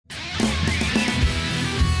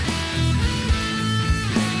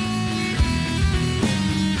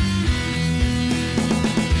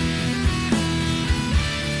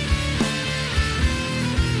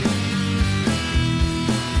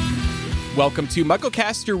Welcome to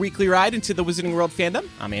MuggleCast, your weekly ride into the Wizarding World fandom.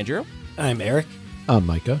 I'm Andrew. I'm Eric. I'm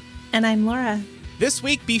Micah. And I'm Laura. This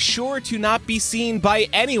week, be sure to not be seen by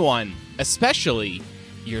anyone, especially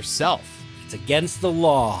yourself. It's against the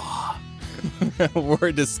law.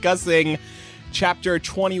 We're discussing Chapter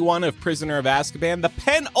 21 of Prisoner of Azkaban, the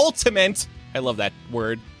penultimate, I love that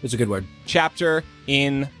word. It's a good word. Chapter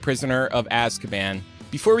in Prisoner of Azkaban.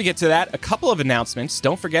 Before we get to that, a couple of announcements.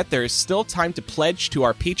 Don't forget there is still time to pledge to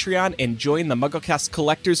our Patreon and join the MuggleCast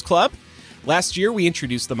Collectors Club. Last year, we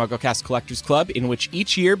introduced the MuggleCast Collectors Club, in which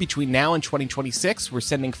each year between now and 2026, we're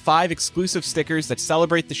sending 5 exclusive stickers that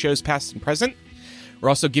celebrate the show's past and present. We're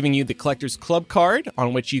also giving you the Collectors Club card,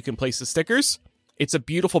 on which you can place the stickers. It's a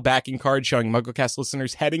beautiful backing card showing MuggleCast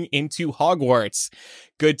listeners heading into Hogwarts.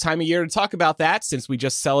 Good time of year to talk about that, since we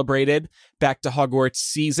just celebrated Back to Hogwarts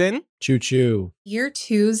season. Choo-choo. Year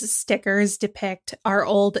 2's stickers depict our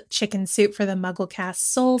old chicken soup for the MuggleCast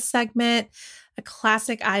Soul segment, a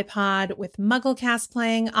classic iPod with MuggleCast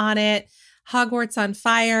playing on it, Hogwarts on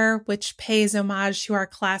Fire, which pays homage to our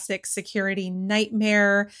classic security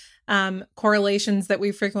nightmare correlations that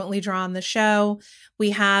we frequently draw on the show.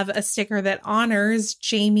 We have a sticker that honors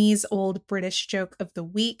Jamie's old British joke of the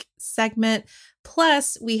week segment.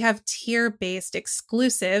 Plus, we have tier-based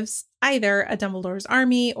exclusives, either a Dumbledore's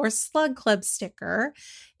Army or Slug Club sticker.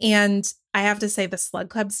 And I have to say the Slug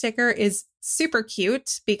Club sticker is super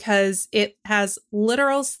cute because it has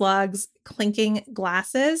literal slugs clinking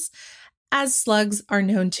glasses, as slugs are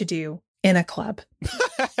known to do in a club.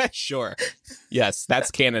 Sure. Yes, that's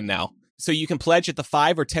canon now. So you can pledge at the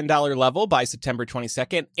 $5 or $10 level by September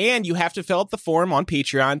 22nd, and you have to fill out the form on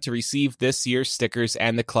Patreon to receive this year's stickers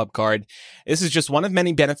and the club card. This is just one of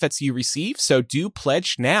many benefits you receive, so do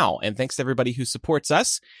pledge now. And thanks to everybody who supports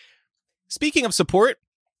us. Speaking of support,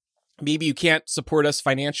 maybe you can't support us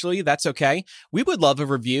financially. That's okay. We would love a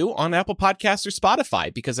review on Apple Podcasts or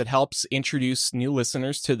Spotify because it helps introduce new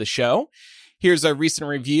listeners to the show. Here's a recent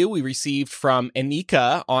review we received from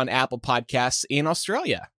Anika on Apple Podcasts in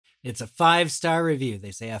Australia. It's a 5-star review.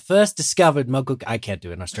 They say, I first discovered Muggle... I can't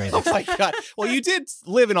do it in Australia. Oh my God. Well, you did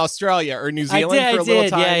live in Australia or New Zealand for a little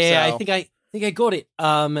time. Yeah. So. I think I got it.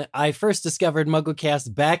 I first discovered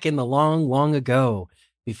MuggleCast back in the long ago.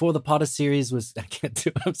 Before the Potter series was... I can't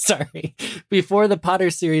do it. I'm sorry. Before the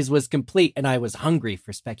Potter series was complete and I was hungry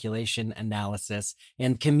for speculation, analysis,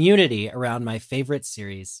 and community around my favorite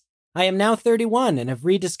series. I am now 31 and have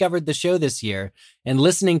rediscovered the show this year, and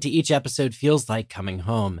listening to each episode feels like coming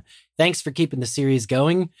home. Thanks for keeping the series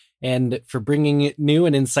going and for bringing new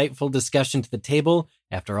and insightful discussion to the table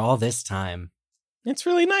after all this time. It's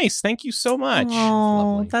really nice. Thank you so much.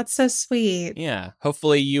 Oh, that's so sweet. Yeah.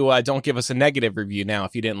 Hopefully you don't give us a negative review now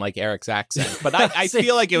if you didn't like Eric's accent. But I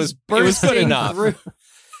feel like it was good enough.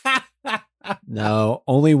 No,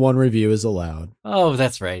 only one review is allowed. Oh,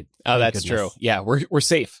 that's right. Oh, that's true. Yeah, we're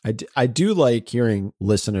safe. I do like hearing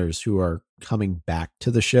listeners who are coming back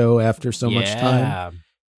to the show after so much time.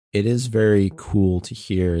 It is very cool to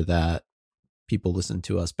hear that people listened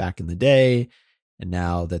to us back in the day, and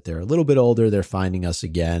now that they're a little bit older, they're finding us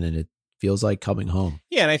again, and it feels like coming home.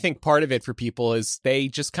 Yeah, and I think part of it for people is they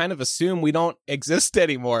just kind of assume we don't exist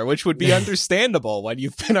anymore, which would be understandable when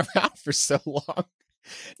you've been around for so long.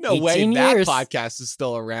 No way that podcast is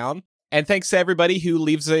still around. And thanks to everybody who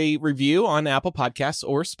leaves a review on Apple Podcasts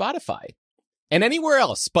or Spotify and anywhere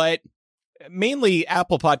else. But mainly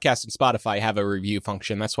Apple Podcasts and Spotify have a review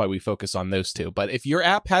function. That's why we focus on those two. But if your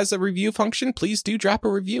app has a review function, please do drop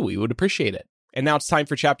a review. We would appreciate it. And now it's time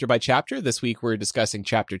for Chapter by Chapter. This week we're discussing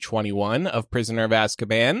Chapter 21 of Prisoner of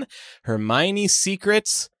Azkaban, Hermione's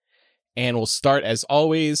Secrets. And we'll start, as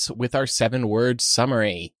always, with our 7-word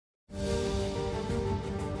summary.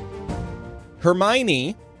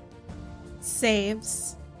 Hermione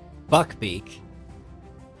saves Buckbeak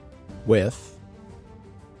with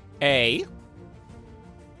a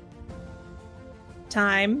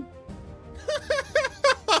time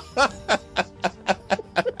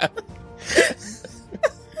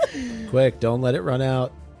quick, don't let it run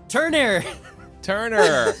out. Turner.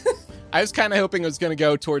 I was kind of hoping it was going to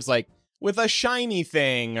go towards like with a shiny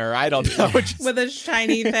thing, or I don't know. With a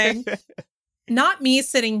shiny thing. Not me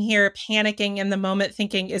sitting here panicking in the moment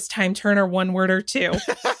thinking, is time Turner one word or two?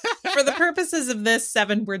 For the purposes of this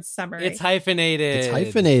 7-word summary. It's hyphenated. It's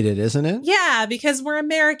hyphenated, isn't it? Yeah, because we're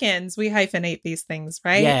Americans. We hyphenate these things,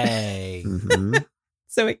 right? Yay. Mm-hmm.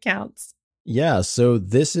 So it counts. Yeah, so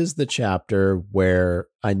this is the chapter where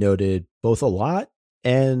I noted both a lot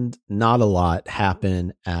and not a lot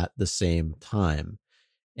happen at the same time.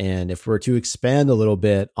 And if we're to expand a little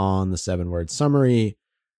bit on the 7-word summary,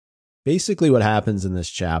 Basically what happens in this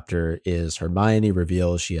chapter is Hermione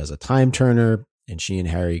reveals she has a time turner, and she and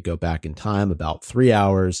Harry go back in time about 3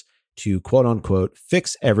 hours to quote unquote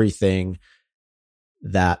fix everything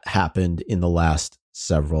that happened in the last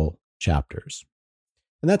several chapters.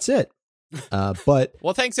 And that's it. But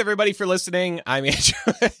well, thanks everybody for listening. I mean,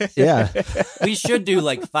 yeah, we should do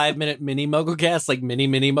like 5-minute mini MuggleCasts, like mini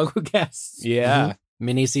MuggleCasts. Yeah. Mm-hmm.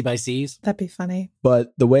 Mini C/Cs. That'd be funny.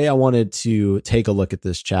 But the way I wanted to take a look at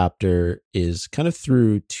this chapter is kind of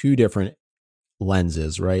through two different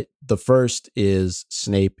lenses, right? The first is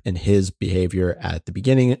Snape and his behavior at the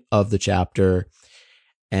beginning of the chapter.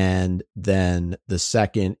 And then the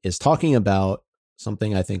second is talking about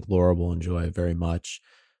something I think Laura will enjoy very much,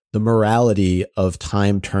 the morality of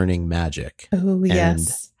time-turning magic. Oh, yes.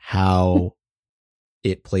 And how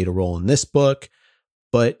it played a role in this book,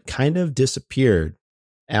 but kind of disappeared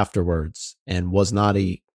afterwards and was not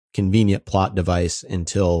a convenient plot device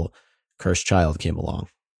until Cursed Child came along.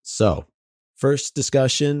 So, first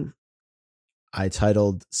discussion, I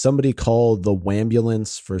titled Somebody Called the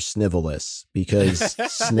Wambulance for Snivelus, because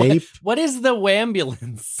Snape... What is the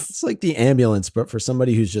wambulance? It's like the ambulance, but for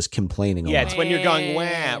somebody who's just complaining a lot. Yeah, it's when you're going,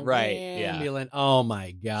 wah, right. Wambulance. Yeah. Oh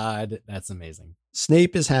my God. That's amazing.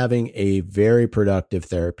 Snape is having a very productive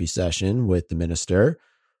therapy session with the minister,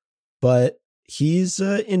 but he's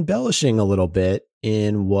embellishing a little bit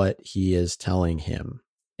in what he is telling him.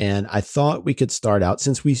 And I thought we could start out,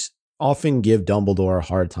 since we often give Dumbledore a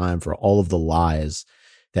hard time for all of the lies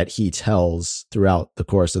that he tells throughout the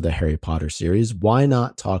course of the Harry Potter series, why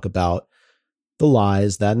not talk about the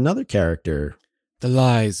lies that another character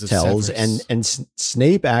tells? And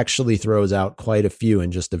Snape actually throws out quite a few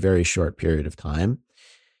in just a very short period of time.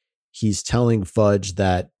 He's telling Fudge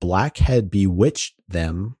that Black had bewitched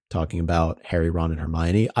them, talking about Harry, Ron, and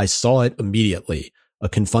Hermione. I saw it immediately, a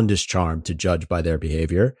Confundus charm to judge by their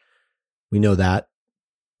behavior. We know that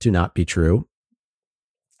to not be true.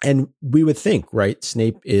 And we would think, right,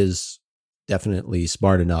 Snape is definitely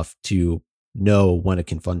smart enough to know when a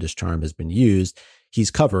Confundus charm has been used. He's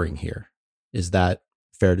covering here. Is that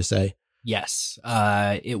fair to say? Yes.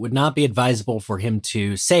 It would not be advisable for him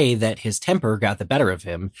to say that his temper got the better of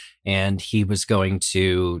him and he was going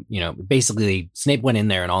to, basically Snape went in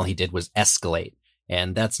there and all he did was escalate.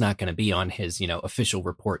 And that's not going to be on his, official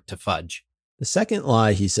report to Fudge. The second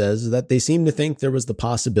lie, he says, is that they seem to think there was the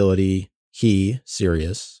possibility he,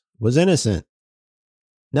 Sirius, was innocent.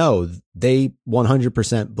 No, they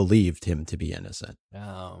 100% believed him to be innocent.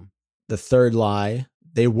 Oh. The third lie,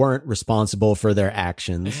 they weren't responsible for their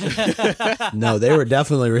actions. No, they were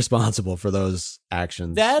definitely responsible for those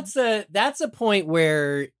actions. That's a point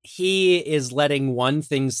where he is letting one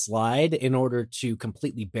thing slide in order to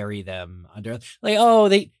completely bury them under, like, oh,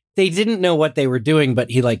 they didn't know what they were doing,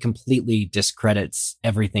 but he like completely discredits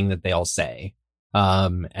everything that they all say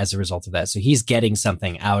as a result of that. So he's getting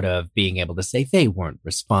something out of being able to say they weren't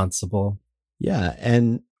responsible. Yeah,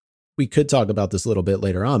 and we could talk about this a little bit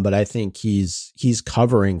later on, but I think he's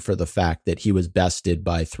covering for the fact that he was bested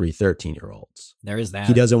by 3 13-year-olds. There is that.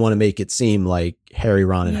 He doesn't want to make it seem like Harry,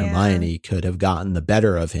 Ron, and Hermione could have gotten the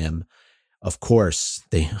better of him. Of course,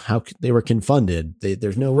 they were confunded.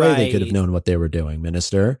 There's no way they could have known what they were doing,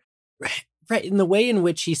 Minister. Right. In the way in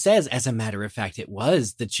which he says, as a matter of fact, it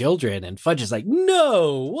was the children. And Fudge is like,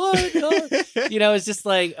 no, what? It's just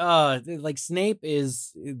like, like Snape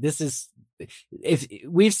if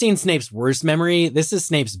we've seen Snape's worst memory, this is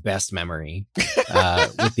Snape's best memory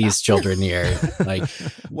with these children here. Like,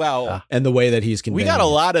 well, and the way that he's conveying. We got a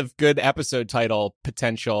lot of good episode title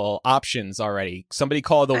potential options already. Somebody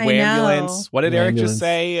called the Wambulance. What did Eric just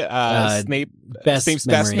say? Snape's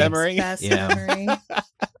best memory. Best memory.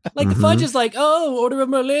 Like Fudge is like, oh, Order of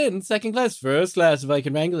Merlin, second class, first class, if I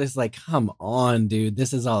can wrangle. It's like, come on, dude.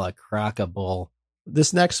 This is all a crock of bull.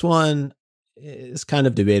 This next one is kind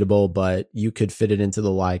of debatable, but you could fit it into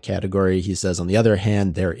the lie category. He says, on the other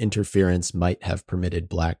hand, their interference might have permitted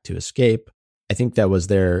Black to escape. I think that was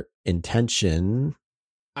their intention.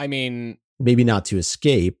 I mean, maybe not to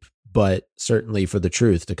escape, but certainly for the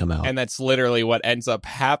truth to come out. And that's literally what ends up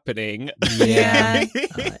happening. Yeah.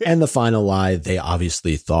 And the final lie, they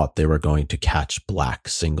obviously thought they were going to catch Black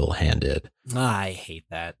single-handed. I hate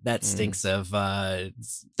that. That stinks of...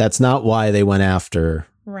 That's not why they went after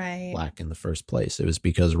Black in the first place. It was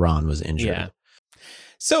because Ron was injured. Yeah.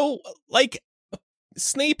 So, like,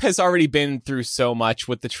 Snape has already been through so much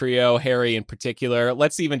with the trio, Harry in particular.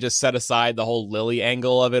 Let's even just set aside the whole Lily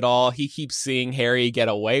angle of it all. He keeps seeing Harry get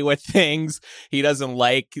away with things. He doesn't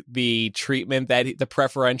like the treatment the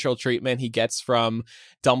preferential treatment he gets from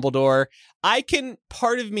Dumbledore.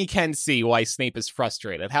 Part of me can see why Snape is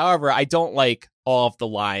frustrated. However, I don't like all of the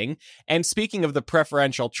lying. And speaking of the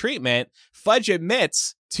preferential treatment, Fudge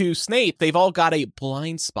admits to Snape they've all got a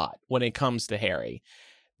blind spot when it comes to Harry.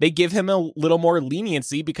 They give him a little more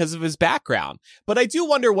leniency because of his background. But I do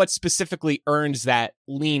wonder what specifically earns that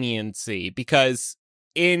leniency, because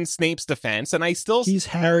in Snape's defense, and he's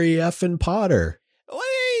Harry effing Potter. Well,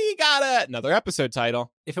 he got another episode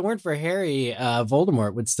title. If it weren't for Harry,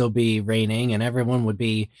 Voldemort would still be reigning and everyone would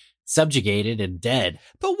be subjugated and dead.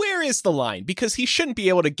 But where is the line? Because he shouldn't be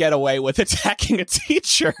able to get away with attacking a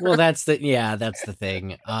teacher. Well, that's the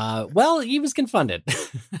thing. Well, he was confunded.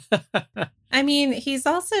 I mean, he's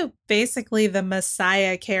also basically the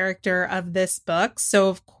Messiah character of this book. So,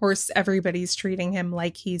 of course, everybody's treating him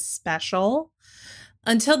like he's special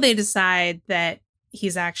until they decide that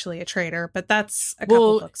he's actually a traitor. But that's a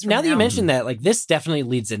couple books from now. That you mentioned that, this definitely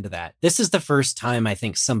leads into that. This is the first time I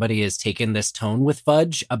think somebody has taken this tone with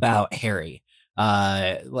Fudge about Harry.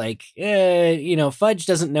 Fudge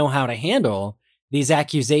doesn't know how to handle these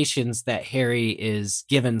accusations that Harry is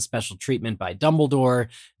given special treatment by Dumbledore.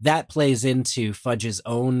 That plays into Fudge's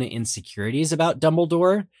own insecurities about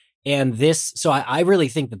Dumbledore. And I really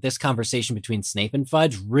think that this conversation between Snape and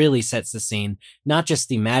Fudge really sets the scene, not just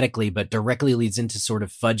thematically, but directly leads into sort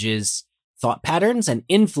of Fudge's thought patterns and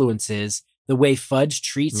influences the way Fudge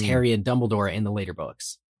treats Harry and Dumbledore in the later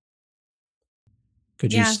books.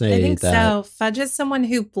 Could you say I think that? So. Fudge is someone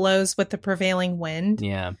who blows with the prevailing wind.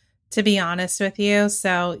 Yeah. To be honest with you.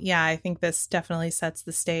 So, yeah, I think this definitely sets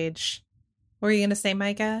the stage. What were you going to say,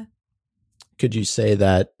 Micah? Could you say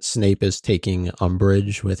that Snape is taking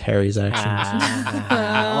umbrage with Harry's actions?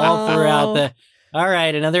 All throughout all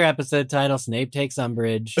right, another episode title, Snape takes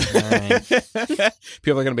umbrage. All right.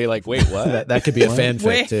 People are going to be like, wait, what? that could be a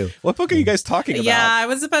fanfic, too. What book are you guys talking about? Yeah, I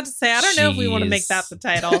was about to say, I don't know if we want to make that the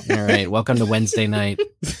title. All right, welcome to Wednesday night.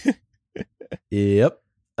 Yep.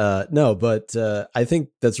 I think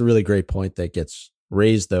that's a really great point that gets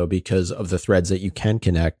raised, though, because of the threads that you can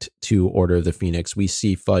connect to Order of the Phoenix. We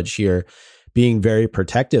see Fudge here being very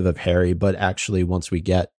protective of Harry, but actually once we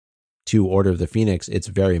get to Order of the Phoenix, it's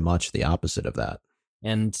very much the opposite of that.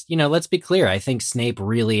 And, let's be clear. I think Snape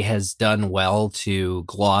really has done well to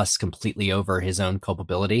gloss completely over his own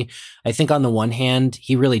culpability. I think on the one hand,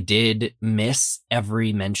 he really did miss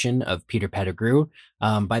every mention of Peter Pettigrew.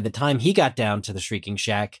 By the time he got down to the Shrieking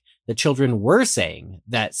Shack, the children were saying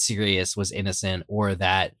that Sirius was innocent or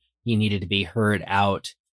that he needed to be heard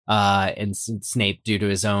out. And Snape, due to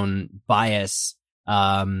his own bias,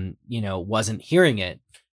 wasn't hearing it.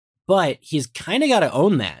 But he's kind of got to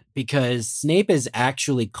own that, because Snape is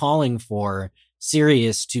actually calling for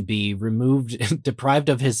Sirius to be removed, deprived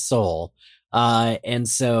of his soul. And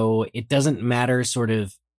so it doesn't matter sort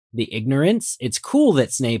of the ignorance. It's cool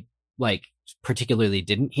that Snape, particularly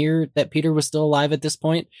didn't hear that Peter was still alive at this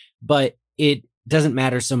point, but it doesn't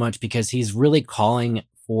matter so much because he's really calling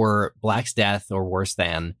for Black's death or worse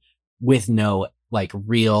than, with no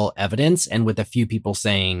real evidence and with a few people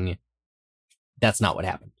saying that's not what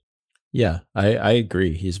happened. Yeah, I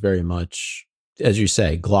agree. He's very much, as you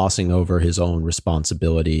say, glossing over his own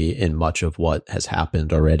responsibility in much of what has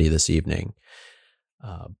happened already this evening.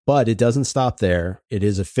 But it doesn't stop there. It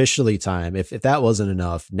is officially time. If that wasn't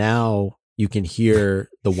enough, now you can hear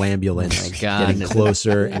the wambulance getting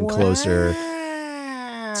closer and closer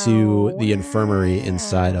to the infirmary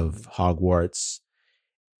inside of Hogwarts.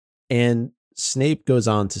 And Snape goes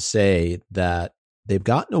on to say that they've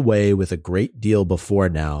gotten away with a great deal before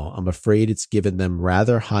now. I'm afraid it's given them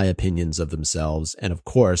rather high opinions of themselves. And of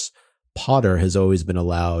course, Potter has always been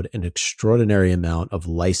allowed an extraordinary amount of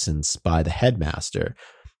license by the headmaster.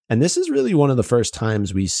 And this is really one of the first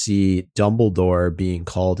times we see Dumbledore being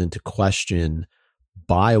called into question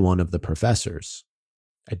by one of the professors.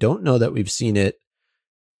 I don't know that we've seen it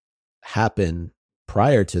happen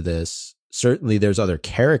prior to this. Certainly there's other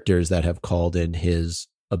characters that have called in his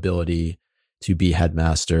ability to be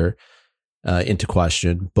headmaster into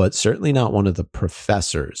question, but certainly not one of the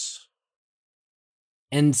professors.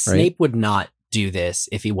 And Snape would not do this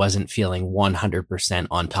if he wasn't feeling 100%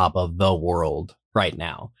 on top of the world right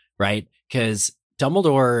now, right? Because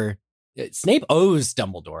Snape owes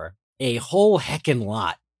Dumbledore a whole heckin'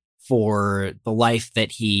 lot for the life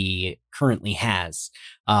that he currently has.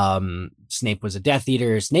 Snape was a Death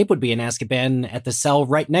Eater. Snape would be in Azkaban at the cell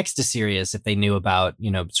right next to Sirius if they knew about,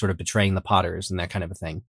 sort of betraying the Potters and that kind of a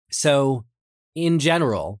thing. So in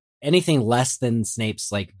general, anything less than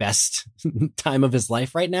Snape's like best time of his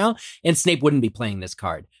life right now, and Snape wouldn't be playing this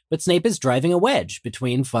card. But Snape is driving a wedge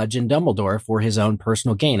between Fudge and Dumbledore for his own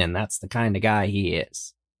personal gain, and that's the kind of guy he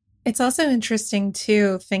is. It's also interesting,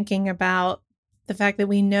 too, thinking about the fact that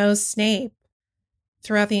we know Snape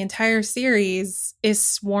throughout the entire series is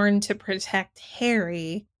sworn to protect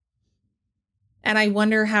Harry. And I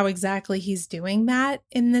wonder how exactly he's doing that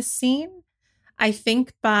in this scene. I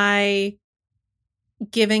think by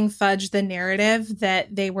giving Fudge the narrative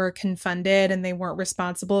that they were confounded and they weren't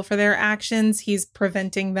responsible for their actions, he's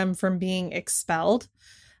preventing them from being expelled.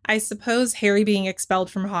 I suppose Harry being expelled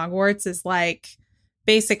from Hogwarts is like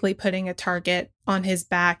basically putting a target on his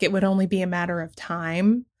back. It would only be a matter of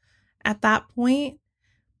time at that point.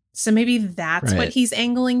 So maybe that's what he's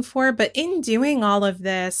angling for. But in doing all of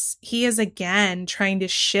this, he is again trying to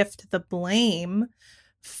shift the blame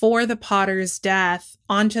for the Potter's death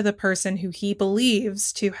onto the person who he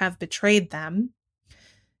believes to have betrayed them,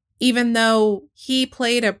 even though he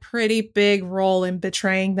played a pretty big role in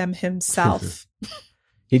betraying them himself.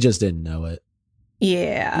 He just didn't know it.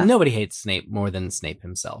 Yeah. Nobody hates Snape more than Snape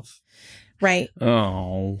himself. Right.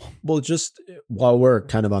 Oh. Well, just while we're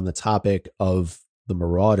kind of on the topic of the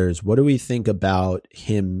Marauders, what do we think about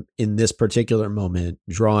him in this particular moment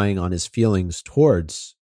drawing on his feelings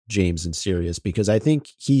towards James and Sirius? Because I think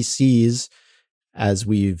he sees, as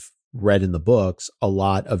we've read in the books, a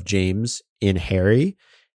lot of James in Harry.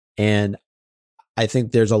 And I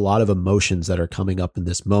think there's a lot of emotions that are coming up in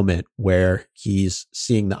this moment where he's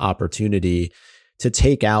seeing the opportunity to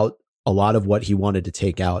take out a lot of what he wanted to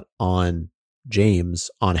take out on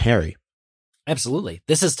James on Harry. Absolutely.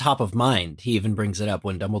 This is top of mind. He even brings it up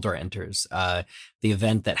when Dumbledore enters. The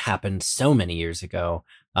event that happened so many years ago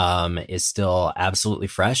is still absolutely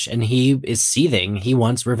fresh, and he is seething. He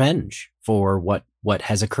wants revenge for what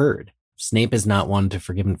has occurred. Snape is not one to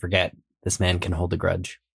forgive and forget. This man can hold a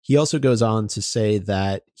grudge. He also goes on to say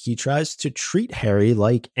that he tries to treat Harry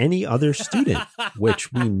like any other student,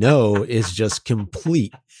 which we know is just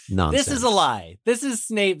complete nonsense. This is a lie. This is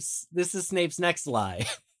Snape's next lie.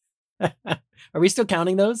 Are we still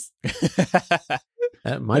counting those?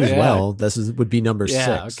 Might as well. This would be number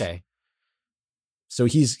 6. Okay. So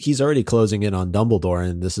he's already closing in on Dumbledore,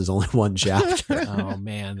 and this is only one chapter. Oh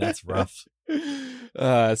man, that's rough.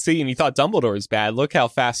 See, and you thought Dumbledore was bad. Look how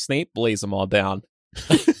fast Snape lays them all down.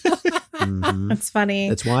 Mm-hmm. That's funny.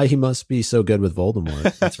 That's why he must be so good with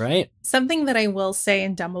Voldemort. That's right. Something that I will say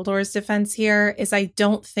in Dumbledore's defense here is I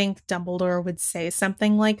don't think Dumbledore would say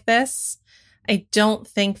something like this. I don't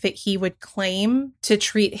think that he would claim to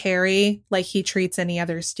treat Harry like he treats any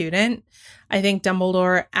other student. I think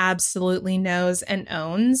Dumbledore absolutely knows and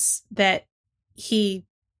owns that he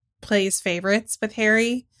plays favorites with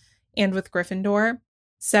Harry and with Gryffindor.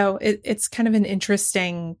 So it's kind of an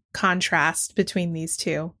interesting contrast between these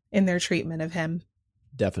two in their treatment of him.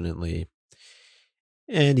 Definitely.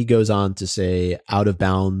 And he goes on to say, out of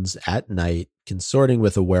bounds at night, consorting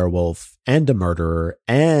with a werewolf and a murderer,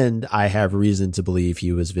 and I have reason to believe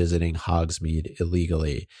he was visiting Hogsmeade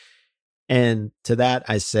illegally. And to that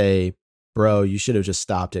I say, bro, you should have just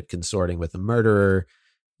stopped at consorting with a murderer.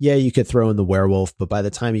 Yeah, you could throw in the werewolf, but by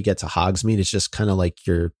the time you get to Hogsmeade, it's just kind of like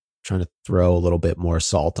you're trying to throw a little bit more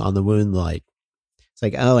salt on the wound. Like, it's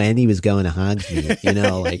like, oh, and he was going to Hogsmeade, you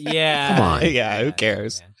know, like, yeah, come on. Yeah, who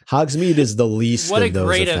cares? Hogsmeade is the least what of a those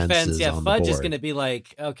great offenses offense. Yeah, on Fudge the is board. going to be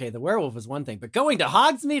like, okay, the werewolf is one thing, but going to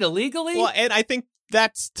Hogsmeade illegally? Well, and I think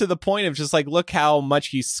that's to the point of just like, look how much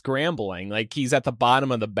he's scrambling. Like, he's at the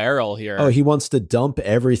bottom of the barrel here. Oh, he wants to dump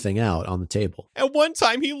everything out on the table. At one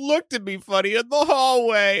time, he looked at me funny in the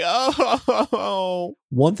hallway. Oh.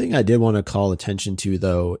 One thing I did want to call attention to,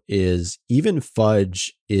 though, is even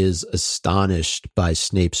Fudge is astonished by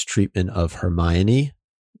Snape's treatment of Hermione,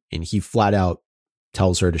 and he flat out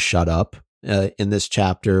tells her to shut up in this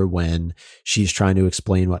chapter when she's trying to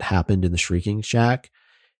explain what happened in the Shrieking Shack.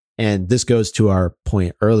 And this goes to our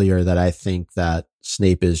point earlier that I think that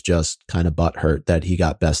Snape is just kind of butthurt that he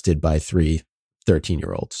got bested by 3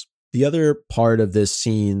 13-year-olds. The other part of this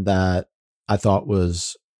scene that I thought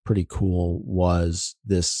was pretty cool was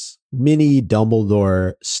this mini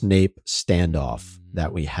Dumbledore Snape standoff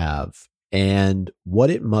that we have, and what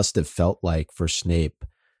it must have felt like for Snape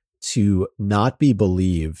to not be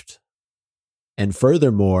believed, and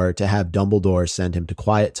furthermore to have Dumbledore send him to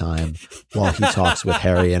quiet time while he talks with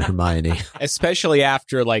Harry and Hermione. Especially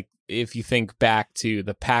after, like, if you think back to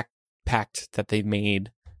the pact that they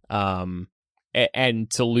made, and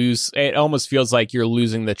to lose, it almost feels like you're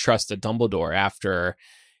losing the trust of Dumbledore after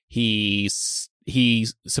he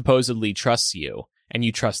supposedly trusts you and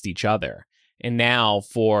you trust each other. And now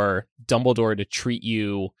for Dumbledore to treat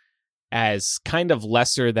you as kind of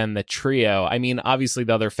lesser than the trio. I mean, obviously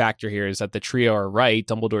the other factor here is that the trio are right.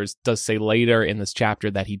 Dumbledore does say later in this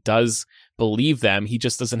chapter that he does believe them. He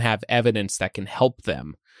just doesn't have evidence that can help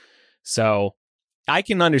them. So I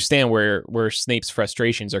can understand where Snape's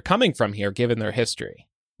frustrations are coming from here, given their history.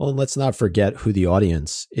 Well, and let's not forget who the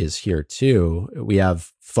audience is here, too. We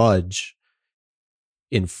have Fudge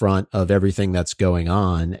in front of everything that's going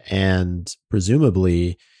on. And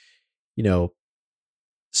presumably,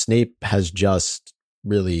 Snape has just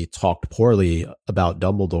really talked poorly about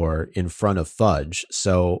Dumbledore in front of Fudge.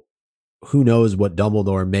 So who knows what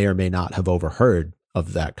Dumbledore may or may not have overheard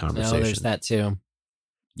of that conversation. No, there's that too.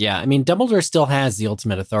 Yeah, I mean, Dumbledore still has the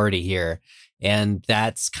ultimate authority here. And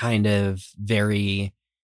that's kind of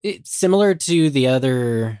similar to the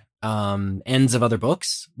other ends of other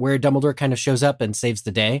books where Dumbledore kind of shows up and saves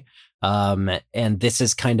the day. And this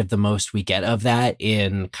is kind of the most we get of that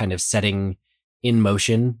in kind of setting in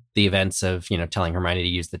motion the events of, telling Hermione to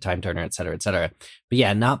use the time turner, et cetera, et cetera. But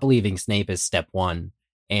yeah, not believing Snape is step one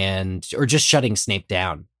or just shutting Snape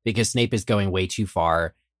down because Snape is going way too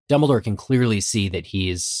far. Dumbledore can clearly see that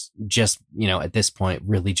he's just, at this point,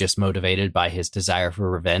 really just motivated by his desire for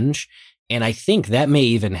revenge. And I think that may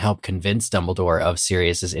even help convince Dumbledore of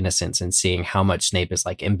Sirius's innocence and seeing how much Snape is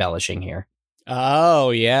like embellishing here. Oh,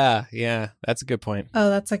 yeah. Yeah. That's a good point. Oh,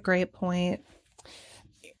 that's a great point.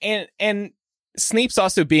 And Snape's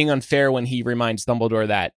also being unfair when he reminds Dumbledore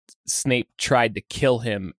that Snape tried to kill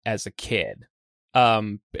him as a kid.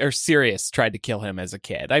 Or Sirius tried to kill him as a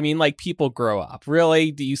kid. I mean, like, people grow up.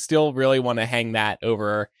 Really? Do you still really want to hang that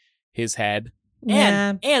over his head?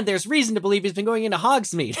 Yeah. And there's reason to believe he's been going into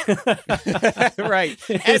Hogsmeade. Right.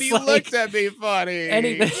 And he looked at me funny.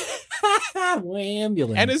 And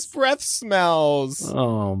ambulance. And his breath smells.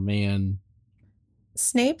 Oh, man.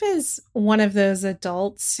 Snape is one of those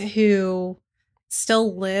adults who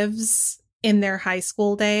still lives in their high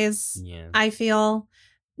school days. Yeah. I feel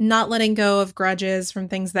not letting go of grudges from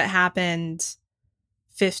things that happened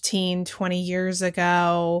 15, 20 years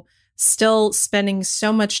ago, still spending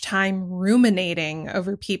so much time ruminating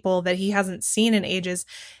over people that he hasn't seen in ages.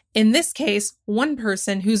 In this case, one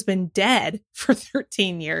person who's been dead for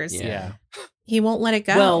 13 years. Yeah. He won't let it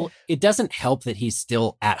go. Well, it doesn't help that he's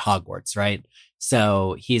still at Hogwarts, right?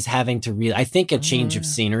 So he's having to I think a change of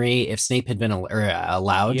scenery, if Snape had been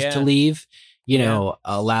allowed to leave,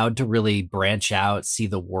 allowed to really branch out, see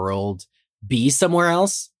the world, be somewhere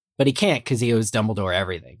else, but he can't because he owes Dumbledore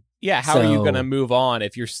everything. Yeah, how are you going to move on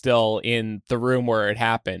if you're still in the room where it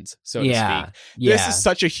happened, so to speak? This is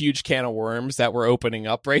such a huge can of worms that we're opening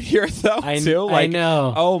up right here, though, too. Like, I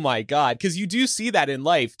know. Oh, my God. Because you do see that in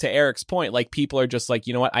life, to Eric's point. Like, people are just like,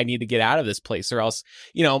 you know what? I need to get out of this place, or else,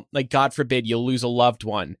 like, God forbid, you'll lose a loved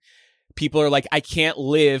one. People are like, I can't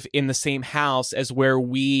live in the same house as where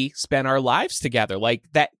we spend our lives together. Like,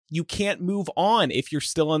 that you can't move on if you're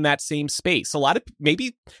still in that same space.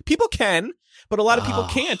 Maybe people can, but a lot of people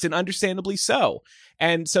can't, and understandably so.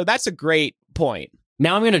 And so that's a great point.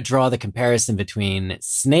 Now I'm going to draw the comparison between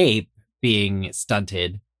Snape being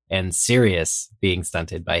stunted and Sirius being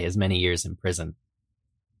stunted by his many years in prison.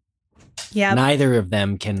 Yeah. Neither of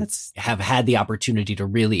them can have had the opportunity to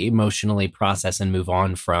really emotionally process and move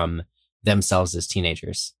on from themselves as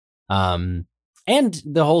teenagers. And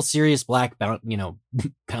the whole Sirius Black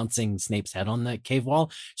bouncing Snape's head on the cave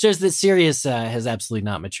wall shows that Sirius has absolutely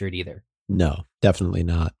not matured either. No, definitely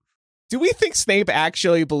not. Do we think Snape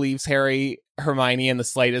actually believes Hermione in the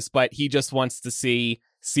slightest, but he just wants to see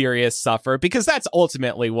Sirius suffer? Because that's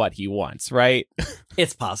ultimately what he wants, right?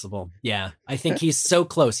 It's possible. Yeah. I think he's so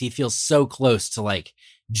close. He feels so close to like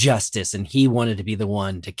justice, and he wanted to be the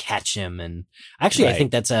one to catch him. And actually, I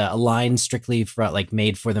think that's a line strictly for like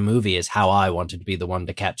made for the movie, is how I wanted to be the one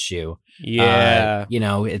to catch you. Yeah.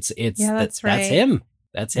 It's that's right. That's him.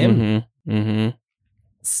 That's him. Mm-hmm. Mm-hmm.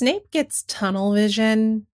 Snape gets tunnel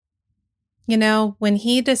vision. When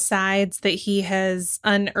he decides that he has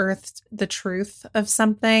unearthed the truth of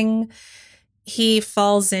something, he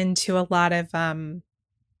falls into a lot of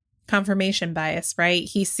confirmation bias, right?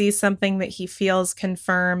 He sees something that he feels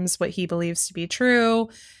confirms what he believes to be true.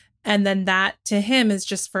 And then that to him is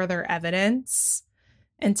just further evidence.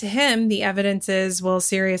 And to him, the evidence is, well,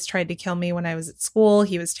 Sirius tried to kill me when I was at school.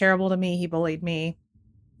 He was terrible to me. He bullied me.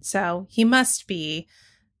 So he must be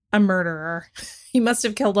a murderer. He must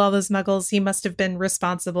have killed all those muggles. He must have been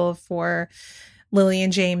responsible for Lily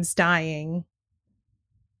and James dying.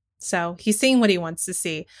 So he's seeing what he wants to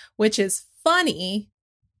see, which is funny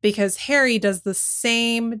because Harry does the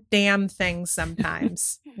same damn thing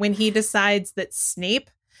sometimes when he decides that Snape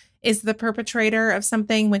is the perpetrator of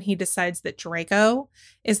something, when he decides that Draco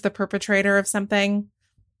is the perpetrator of something,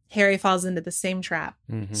 Harry falls into the same trap.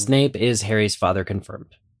 Mm-hmm. Snape is Harry's father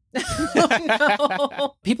confirmed. Oh,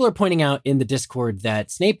 no. People are pointing out in the Discord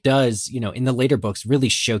that Snape does, in the later books, really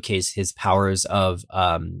showcase his powers of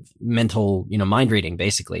mental, mind reading,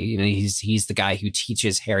 basically. He's the guy who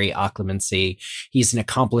teaches Harry occlumency. He's an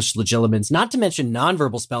accomplished legilimens, not to mention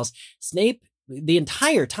nonverbal spells. Snape, the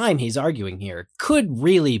entire time he's arguing here, could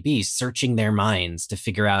really be searching their minds to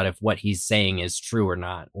figure out if what he's saying is true or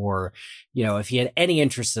not, or, if he had any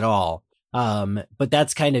interest at all. But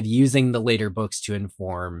that's kind of using the later books to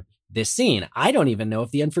inform this scene. I don't even know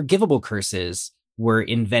if the unforgivable curses were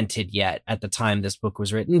invented yet at the time this book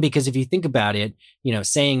was written, because if you think about it,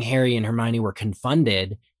 saying Harry and Hermione were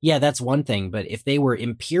confunded, yeah, that's one thing. But if they were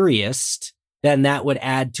imperious, then that would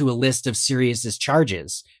add to a list of Sirius's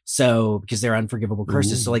charges. So, because they're unforgivable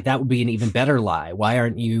curses. Ooh. So that would be an even better lie. Why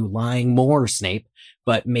aren't you lying more, Snape?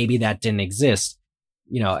 But maybe that didn't exist.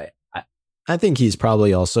 I think he's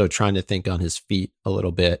probably also trying to think on his feet a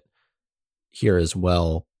little bit here as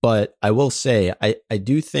well. But I will say, I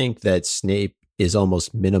do think that Snape is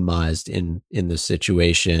almost minimized in this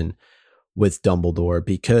situation with Dumbledore,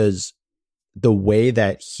 because the way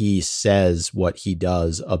that he says what he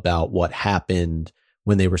does about what happened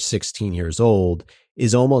when they were 16 years old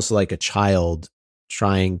is almost like a child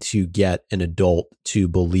trying to get an adult to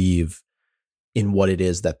believe in what it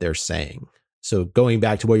is that they're saying. So going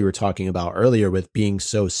back to what you were talking about earlier with being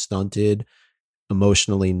so stunted,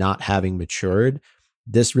 emotionally not having matured,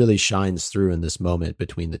 this really shines through in this moment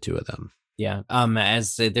between the two of them. Yeah.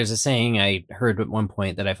 As there's a saying I heard at one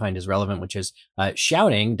point that I find is relevant, which is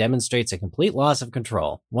shouting demonstrates a complete loss of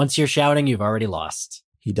control. Once you're shouting, you've already lost.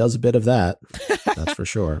 He does a bit of that. That's for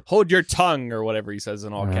sure. Hold your tongue, or whatever he says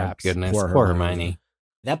in all caps. Goodness. Poor Hermione.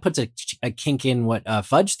 That puts a kink in what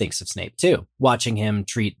Fudge thinks of Snape, too, watching him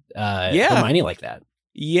treat Hermione like that.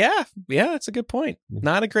 Yeah, that's a good point.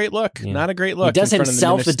 Not a great look. Yeah. Not a great look. He does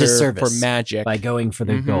himself a disservice for magic by going for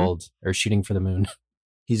the gold or shooting for the moon.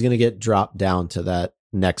 He's going to get dropped down to that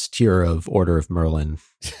next tier of Order of Merlin.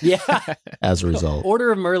 Yeah. As a result.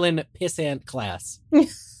 Order of Merlin pissant class.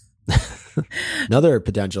 Another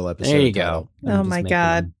potential episode. There you go. Oh my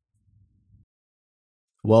God.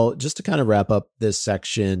 Well, just to kind of wrap up this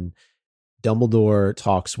section, Dumbledore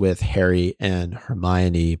talks with Harry and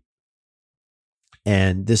Hermione.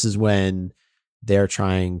 And this is when they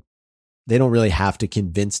don't really have to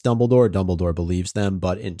convince Dumbledore. Dumbledore believes them.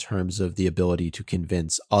 But in terms of the ability to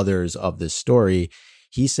convince others of this story,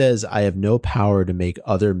 he says, I have no power to make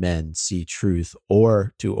other men see truth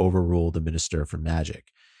or to overrule the Minister for Magic.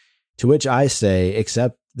 To which I say,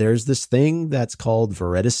 except there's this thing that's called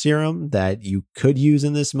Veritaserum that you could use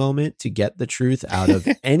in this moment to get the truth out of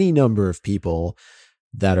any number of people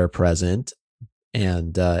that are present.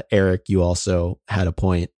 And Eric, you also had a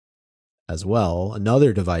point as well.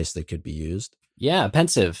 Another device that could be used. Yeah,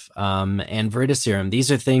 pensive and Veritaserum. These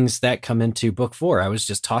are things that come into book 4. I was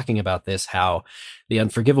just talking about this, how the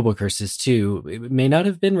unforgivable curses too, it may not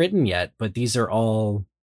have been written yet, but these are all,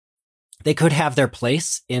 they could have their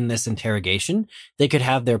place in this interrogation. They could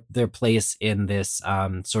have their place in this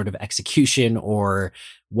sort of execution, or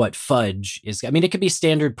what Fudge is. I mean, it could be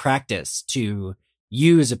standard practice to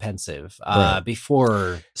use a pensive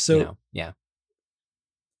before. So, yeah.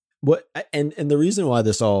 What and the reason why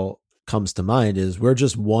this all comes to mind is we're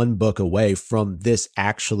just one book away from this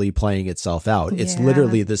actually playing itself out. It's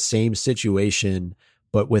literally the same situation,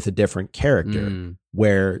 but with a different character,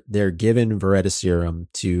 where they're given Veritaserum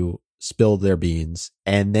to spill their beans,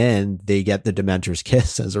 and then they get the Dementor's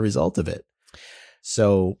kiss as a result of it.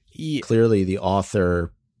 So clearly the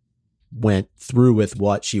author went through with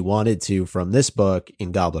what she wanted to from this book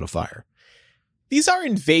in Goblet of Fire. These are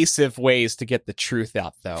invasive ways to get the truth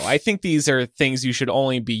out, though. I think these are things you should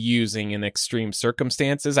only be using in extreme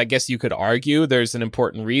circumstances. I guess you could argue there's an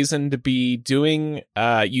important reason to be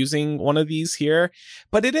using one of these here,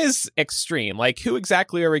 but it is extreme. Like, who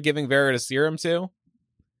exactly are we giving Veritaserum to?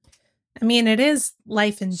 I mean, it is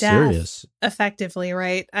life and death, effectively,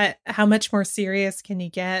 right? How much more serious can you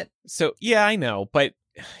get? So, yeah, I know, but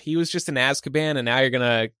he was just in Azkaban, and now you're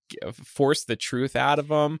going to force the truth out of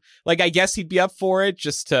him. Like, I guess he'd be up for it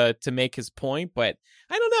just to make his point, but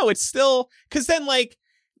I don't know. It's still, because then, like,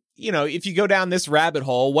 you know, if you go down this rabbit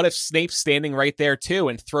hole, what if Snape's standing right there, too,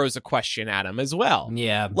 and throws a question at him as well?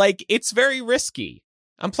 Yeah. Like, it's very risky.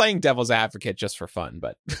 I'm playing devil's advocate just for fun,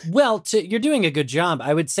 but... Well, you're doing a good job.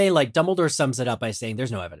 I would say, like, Dumbledore sums it up by saying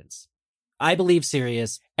there's no evidence. I believe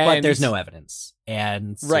Sirius, but there's no evidence.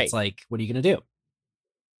 And so it's like, what are you going to do?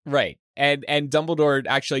 Right. And Dumbledore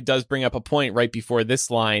actually does bring up a point right before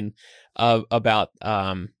this line about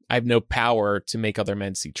I have no power to make other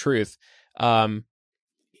men see truth.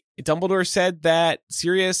 Dumbledore said that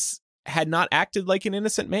Sirius had not acted like an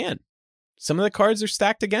innocent man. Some of the cards are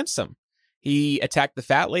stacked against him. He attacked the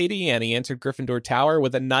fat lady and he entered Gryffindor Tower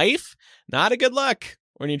with a knife. Not a good look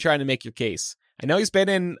when you're trying to make your case. I know he's been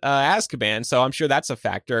in Azkaban, so I'm sure that's a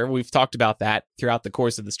factor. We've talked about that throughout the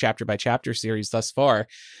course of this chapter by chapter series thus far.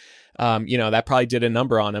 That probably did a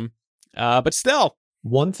number on him. But still.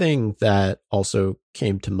 One thing that also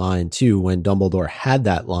came to mind too when Dumbledore had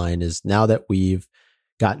that line is now that we've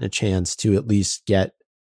gotten a chance to at least get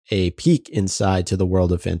a peek inside to the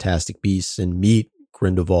world of Fantastic Beasts and meet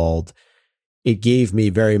Grindelwald, it gave me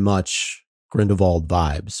very much Grindelwald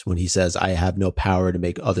vibes when he says, I have no power to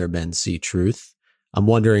make other men see truth. I'm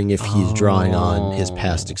wondering if he's drawing on his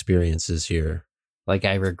past experiences here. Like,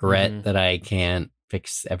 I regret that I can't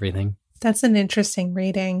fix everything. That's an interesting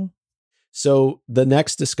reading. So the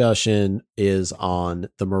next discussion is on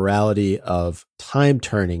the morality of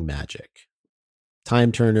time-turning magic.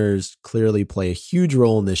 Time turners clearly play a huge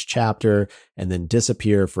role in this chapter and then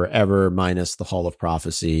disappear forever, minus the Hall of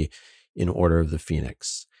Prophecy in Order of the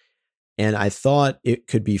Phoenix. And I thought it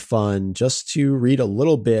could be fun just to read a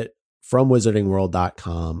little bit from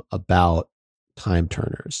wizardingworld.com about time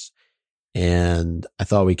turners. And I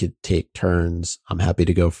thought we could take turns. I'm happy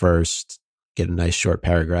to go first, get a nice short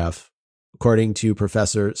paragraph. According to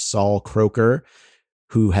Professor Saul Croker,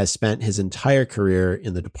 who has spent his entire career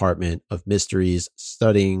in the Department of Mysteries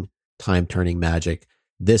studying time-turning magic,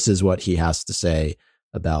 this is what he has to say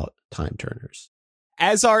about time turners.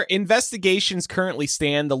 As our investigations currently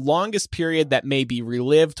stand, the longest period that may be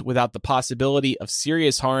relived without the possibility of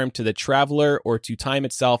serious harm to the traveler or to time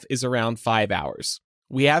itself is around 5 hours.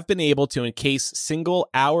 We have been able to encase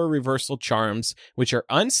single-hour reversal charms, which are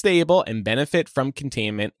unstable and benefit from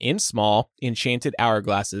containment in small, enchanted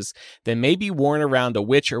hourglasses that may be worn around a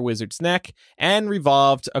witch or wizard's neck and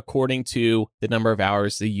revolved according to the number of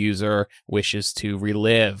hours the user wishes to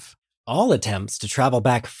relive. All attempts to travel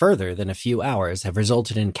back further than a few hours have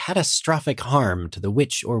resulted in catastrophic harm to the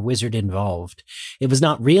witch or wizard involved. It was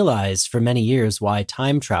not realized for many years why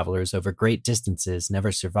time travelers over great distances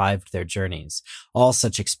never survived their journeys. All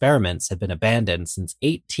such experiments had been abandoned since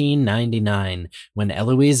 1899, when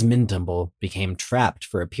Eloise Mintumble became trapped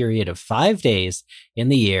for a period of 5 days in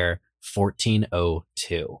the year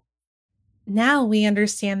 1402. Now we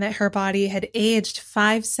understand that her body had aged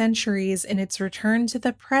 5 centuries in its return to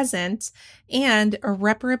the present, and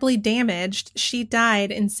irreparably damaged, she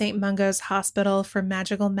died in St. Mungo's Hospital from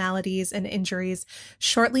magical maladies and injuries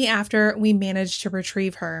shortly after we managed to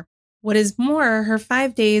retrieve her. What is more, her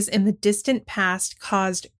 5 days in the distant past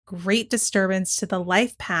caused great disturbance to the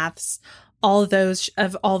life paths all those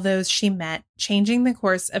she met, changing the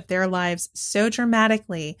course of their lives so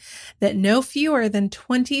dramatically that no fewer than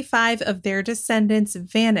 25 of their descendants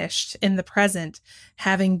vanished in the present,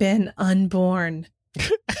 having been unborn.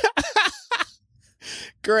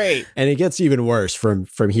 Great. And it gets even worse from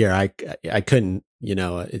here. I couldn't,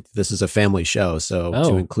 this is a family show, so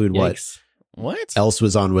to include yikes. what else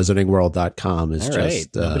was on wizardingworld.com is all just... Right.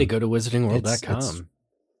 Nobody go to wizardingworld.com.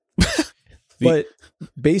 But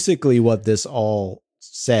basically what this all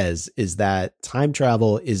says is that time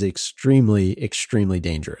travel is extremely, extremely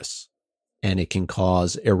dangerous, and it can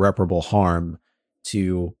cause irreparable harm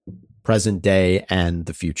to present day and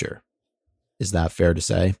the future. Is that fair to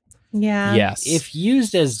say? Yeah. Yes. If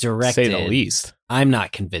used as directed, say the least. I'm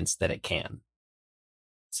not convinced that it can.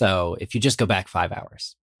 So if you just go back 5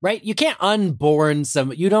 hours, right? You can't unborn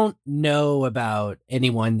you don't know about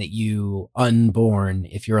anyone that you unborn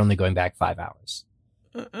if you're only going back 5 hours.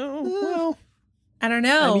 Well, I don't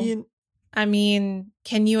know. I mean,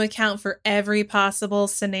 can you account for every possible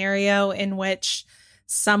scenario in which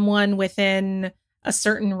someone within a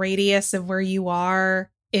certain radius of where you are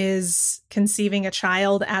is conceiving a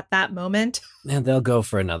child at that moment? And they'll go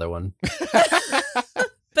for another one.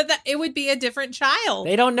 But it would be a different child.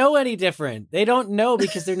 They don't know any different. They don't know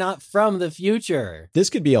because they're not from the future. This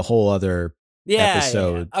could be a whole other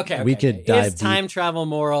episode. Yeah. Okay. We could dive Is time travel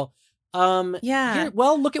moral? Yeah.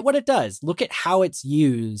 Look at what it does. Look at how it's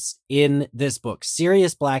used in this book.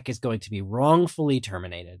 Sirius Black is going to be wrongfully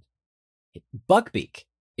terminated. Buckbeak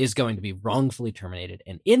is going to be wrongfully terminated.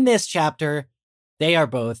 And in this chapter, they are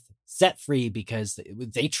both set free because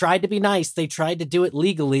they tried to be nice. They tried to do it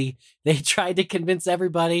legally. They tried to convince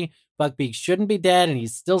everybody Buckbeak shouldn't be dead, and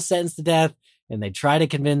he's still sentenced to death. And they try to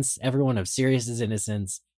convince everyone of Sirius's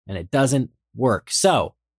innocence, and it doesn't work.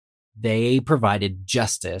 So they provided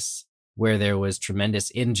justice where there was tremendous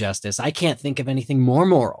injustice. I can't think of anything more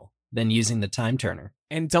moral than using the time turner.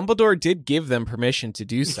 And Dumbledore did give them permission to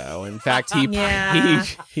do so. In fact, he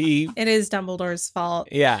it is Dumbledore's fault.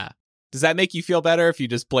 Yeah. Does that make you feel better if you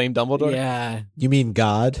just blame Dumbledore? Yeah. You mean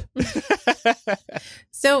God?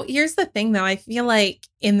 So here's the thing, though. I feel like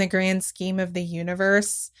in the grand scheme of the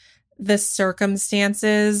universe, the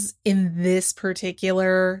circumstances in this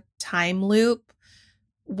particular time loop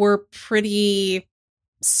were pretty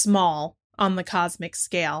small on the cosmic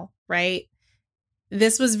scale, right?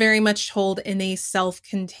 This was very much told in a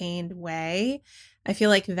self-contained way. I feel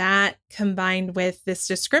like that combined with this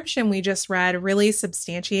description we just read really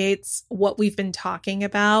substantiates what we've been talking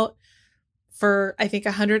about for, I think,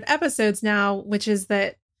 100 episodes now, which is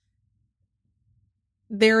that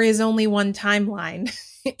there is only one timeline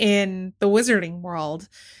in the wizarding world.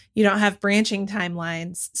 You don't have branching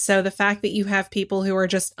timelines. So the fact that you have people who are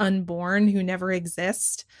just unborn, who never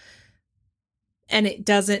exist, and it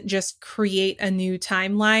doesn't just create a new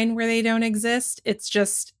timeline where they don't exist, it's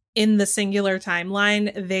just in the singular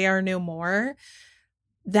timeline, they are no more.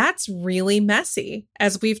 That's really messy,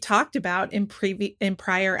 as we've talked about in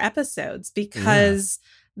prior episodes, because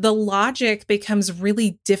the logic becomes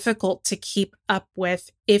really difficult to keep up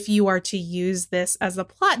with if you are to use this as a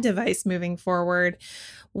plot device moving forward,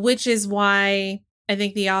 which is why I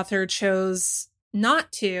think the author chose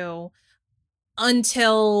not to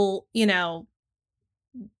until,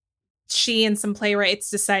 she and some playwrights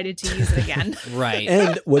decided to use it again. Right.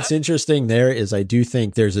 And what's interesting there is I do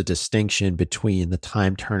think there's a distinction between the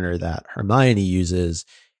time turner that Hermione uses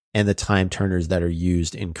and the time turners that are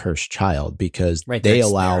used in Cursed Child, because they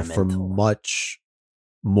allow for much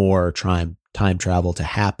more time travel to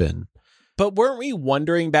happen. But weren't we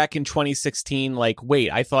wondering back in 2016, like,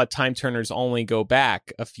 wait, I thought time turners only go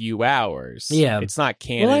back a few hours. Yeah. It's not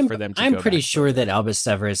canon for them to I'm go pretty back sure further. that Albus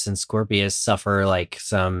Severus and Scorpius suffer like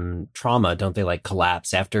some trauma. Don't they like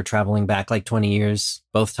collapse after traveling back like 20 years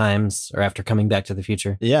both times, or after coming back to the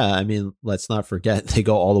future? Yeah, I mean, let's not forget they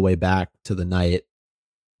go all the way back to the night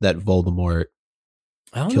that Voldemort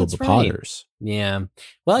killed the Potters. Yeah.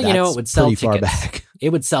 Well, That's it would sell pretty tickets. Far back.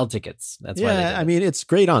 It would sell tickets. That's why they did it. I mean, it's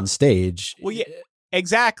great on stage. Well, yeah,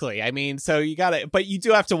 exactly. I mean, so you got to, but you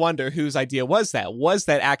do have to wonder whose idea was that? Was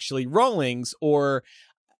that actually Rowling's, or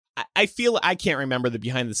I feel, I can't remember the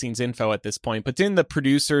behind the scenes info at this point, but didn't the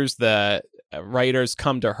producers, the writers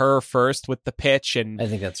come to her first with the pitch? And I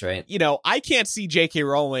think that's right. I can't see J.K.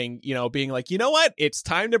 Rowling, being like, you know what? It's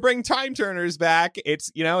time to bring time turners back.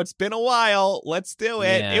 It's, it's been a while. Let's do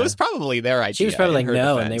it. Yeah. It was probably their idea. She was probably like, no.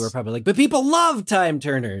 defense. And they were probably like, but people love time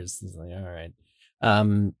turners. It's like, all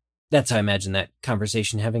right. That's how I imagine that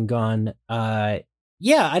conversation having gone.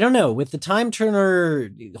 Yeah, I don't know. With the time turner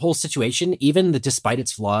whole situation, even despite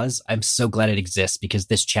its flaws, I'm so glad it exists, because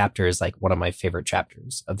this chapter is like one of my favorite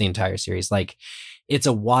chapters of the entire series. Like, it's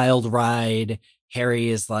a wild ride. Harry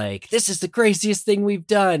is like, this is the craziest thing we've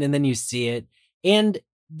done. And then you see it. And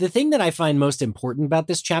the thing that I find most important about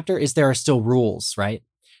this chapter is there are still rules, right?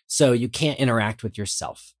 So you can't interact with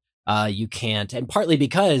yourself. You can't. And partly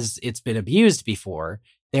because it's been abused before,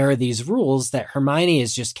 there are these rules that Hermione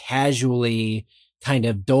is just casually kind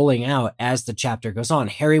of doling out as the chapter goes on.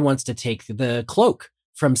 Harry wants to take the cloak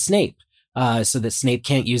from Snape so that Snape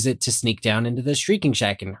can't use it to sneak down into the Shrieking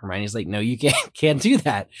Shack. And Hermione's like, no, you can't do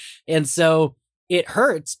that. And so it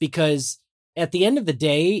hurts, because at the end of the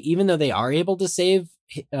day, even though they are able to save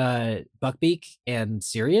Buckbeak and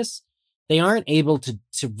Sirius, they aren't able to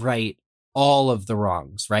right all of the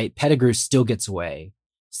wrongs, right? Pettigrew still gets away.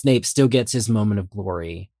 Snape still gets his moment of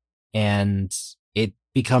glory, and it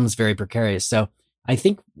becomes very precarious. So I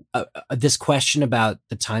think this question about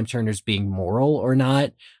the time turners being moral or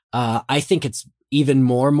not, I think it's even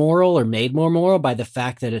more moral, or made more moral, by the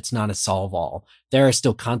fact that it's not a solve all. There are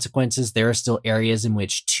still consequences. There are still areas in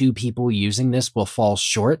which two people using this will fall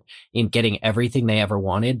short in getting everything they ever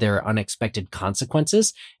wanted. There are unexpected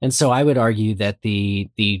consequences. And so I would argue that the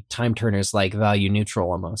time turners like value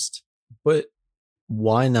neutral almost. But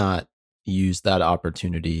why not use that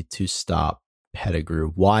opportunity to stop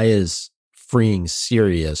Pettigrew? Why is freeing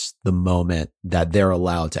Sirius the moment that they're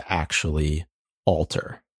allowed to actually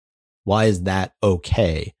alter? Why is that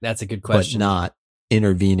okay? That's a good question. But not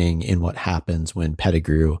intervening in what happens when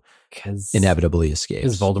Pettigrew inevitably escapes.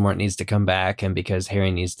 Because Voldemort needs to come back, and because Harry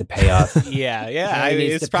needs to pay off. yeah. I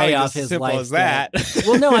mean, it's probably just as simple as that.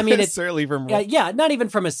 Well, no, I mean, it's certainly from not even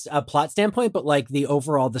from a plot standpoint, but like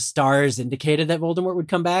the stars indicated that Voldemort would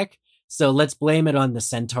come back. So let's blame it on the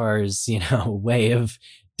Centaur's, way of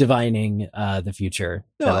divining the future.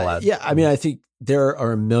 I mean, I think there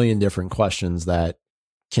are a million different questions that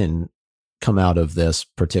can come out of this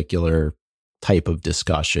particular type of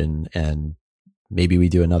discussion, and maybe we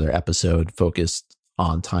do another episode focused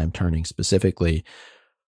on time turning specifically.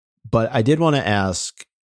 But I did want to ask,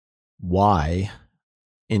 why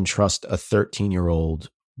entrust a 13-year-old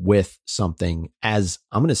with something as,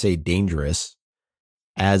 I'm going to say, dangerous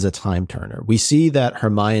as a time turner? We see that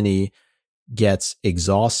Hermione gets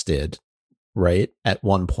exhausted, right, at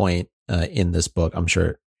one point in this book. I'm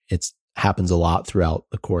sure it happens a lot throughout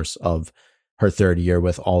the course of her third year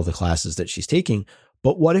with all the classes that she's taking.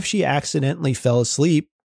 But what if she accidentally fell asleep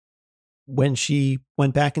when she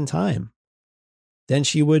went back in time? Then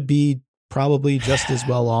she would be probably just as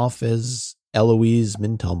well off as Eloise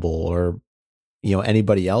Mintumble or,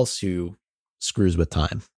 anybody else who screws with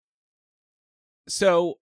time.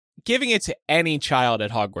 So giving it to any child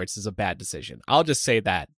at Hogwarts is a bad decision. I'll just say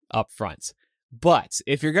that up front. But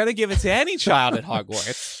if you're going to give it to any child at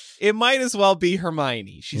Hogwarts, it might as well be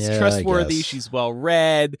Hermione. She's trustworthy. She's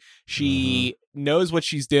well-read. She knows what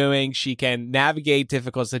she's doing. She can navigate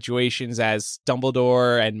difficult situations, as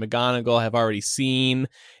Dumbledore and McGonagall have already seen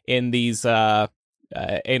in these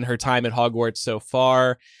in her time at Hogwarts so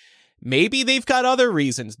far. Maybe they've got other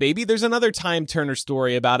reasons. Maybe there's another time turner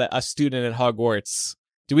story about a student at Hogwarts.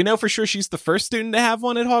 Do we know for sure she's the first student to have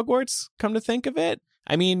one at Hogwarts? Come to think of it.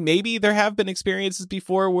 I mean, maybe there have been experiences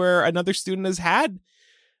before where another student has had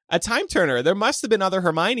a time turner. There must have been other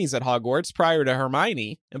Hermiones at Hogwarts prior to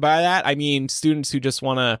Hermione. And by that, I mean students who just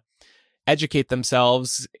want to educate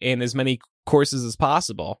themselves in as many courses as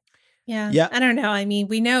possible. Yeah. I don't know. I mean,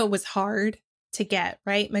 we know it was hard to get,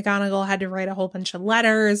 right? McGonagall had to write a whole bunch of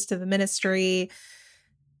letters to the ministry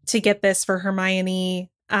to get this for Hermione.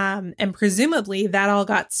 And presumably that all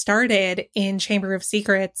got started in Chamber of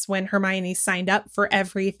Secrets when Hermione signed up for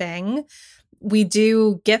everything. We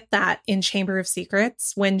do get that in Chamber of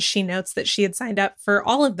Secrets when she notes that she had signed up for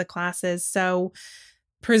all of the classes. So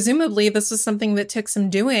presumably this was something that took some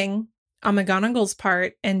doing on McGonagall's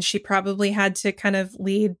part, and she probably had to kind of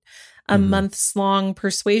lead a months long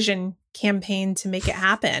persuasion campaign to make it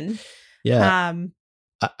happen. Yeah.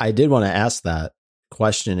 I did want to ask that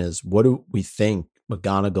question is, what do we think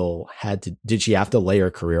McGonagall did she have to lay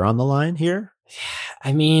her career on the line here?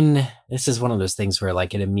 I mean, this is one of those things where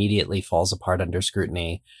like it immediately falls apart under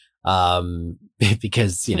scrutiny.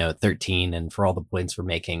 Because, 13 and for all the points we're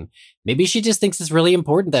making, maybe she just thinks it's really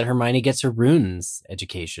important that Hermione gets her runes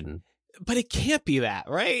education. But it can't be that,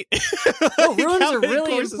 right? No, runes are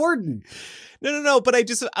really important. No. But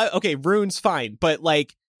okay, runes, fine. But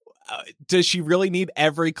like, does she really need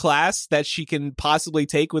every class that she can possibly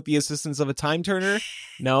take with the assistance of a time turner?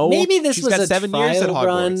 No. Maybe this She's was got a 7 years at trial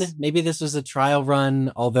run. Hogwarts. Maybe this was a trial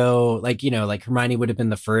run. Although, like Hermione would have been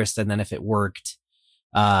the first, and then if it worked,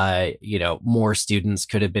 more students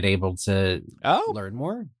could have been able to learn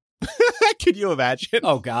more. Can you imagine?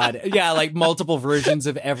 Oh God. Yeah. Like multiple versions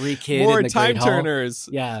of every kid. More in the time Great turners.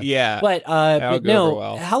 Hall. Yeah. But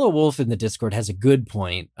no, Hallow Wolf in the Discord has a good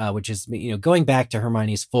point, which is, going back to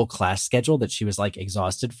Hermione's full class schedule that she was like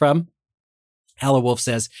exhausted from. Hallow Wolf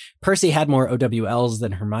says Percy had more OWLs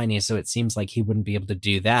than Hermione, so it seems like he wouldn't be able to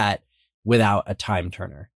do that without a time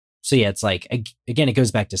turner. So yeah, it's like, again, it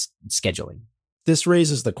goes back to scheduling. This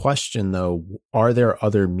raises the question, though, are there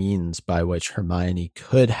other means by which Hermione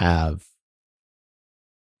could have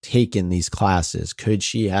taken these classes? Could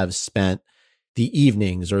she have spent the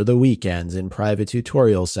evenings or the weekends in private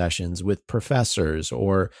tutorial sessions with professors?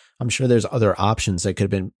 Or I'm sure there's other options that could have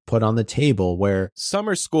been put on the table where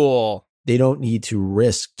summer school. They don't need to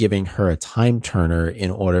risk giving her a time turner in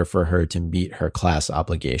order for her to meet her class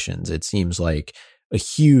obligations. It seems like a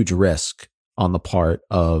huge risk on the part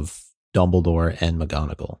of Dumbledore and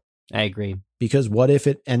McGonagall. I agree. Because what if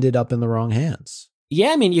it ended up in the wrong hands? Yeah,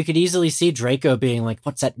 I mean, you could easily see Draco being like,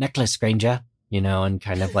 "What's that necklace, Granger?" And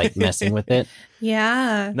kind of like messing with it.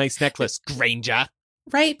 Yeah. Nice necklace, Granger.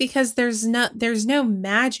 Right, because there's no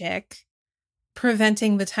magic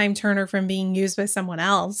preventing the time turner from being used by someone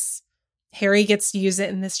else. Harry gets to use it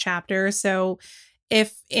in this chapter. So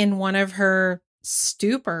if in one of her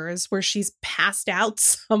stupors where she's passed out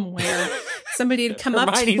somewhere, somebody had come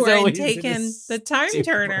up to her and taken the time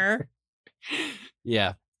turner.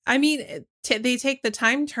 Yeah. I mean, they take the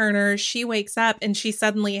time turner, she wakes up and she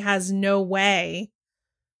suddenly has no way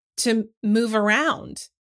to move around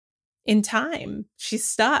in time. She's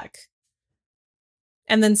stuck.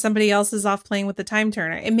 And then somebody else is off playing with the time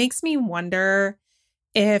turner. It makes me wonder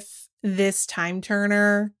if this time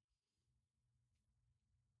turner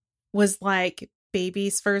was like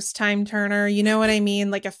baby's first time turner. You know what I mean?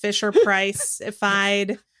 Like a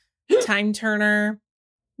Fisher-Price-ified time turner.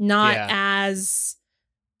 Not as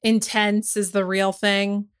intense as the real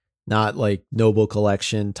thing. Not like Noble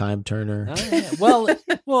Collection Time Turner. Oh, yeah.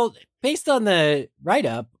 Well, based on the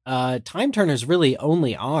write-up, Time Turners really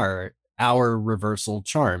only are hour reversal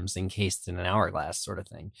charms encased in an hourglass sort of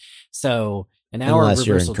thing. So an hour Unless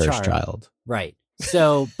reversal you're in Cursed charm, Child. right?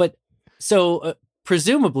 So,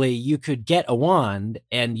 presumably you could get a wand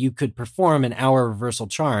and you could perform an hour reversal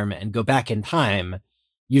charm and go back in time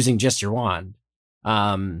using just your wand,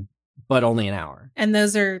 but only an hour. And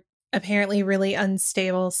those are apparently really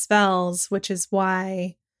unstable spells, which is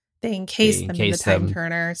why they encase them in the Time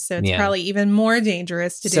Turner. So it's probably even more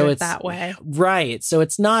dangerous to do it that way. Right. So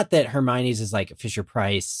it's not that Hermione's is like Fisher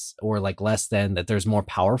Price or like less than, that there's more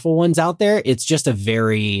powerful ones out there. It's just a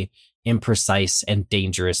very imprecise and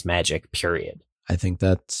dangerous magic, period. I think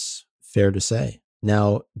that's fair to say.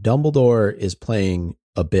 Now, Dumbledore is playing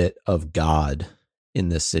a bit of God in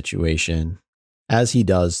this situation, as he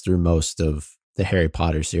does through most of the Harry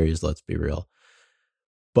Potter series, let's be real.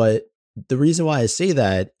 But the reason why I say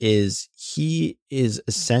that is he is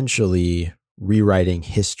essentially rewriting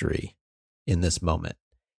history in this moment.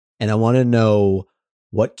 And I want to know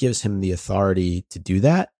what gives him the authority to do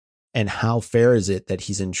that, and how fair is it that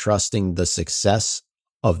he's entrusting the success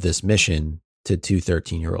of this mission to two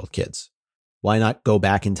 13-year-old kids? Why not go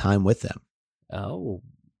back in time with them? Oh,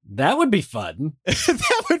 that would be fun.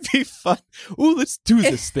 That would be fun. Ooh, let's do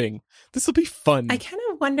this thing. This will be fun. I kind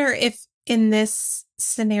of wonder if in this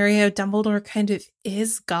scenario, Dumbledore kind of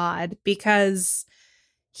is God, because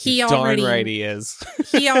he already, darn right he is.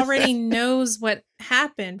 He already knows what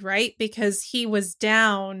happened, right? Because he was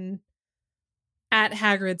down at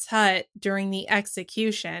Hagrid's hut during the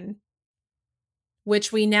execution,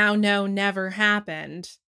 which we now know never happened.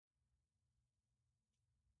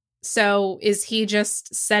 So is he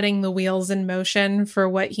just setting the wheels in motion for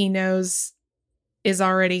what he knows is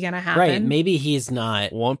already going to happen? Right. Maybe he's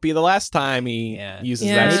not. Won't be the last time he uses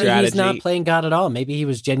that Maybe strategy. He's not playing God at all. Maybe he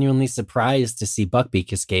was genuinely surprised to see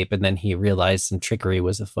Buckbeak escape, and then he realized some trickery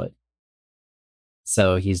was afoot.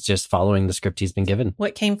 So he's just following the script he's been given.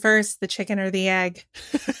 What came first, the chicken or the egg?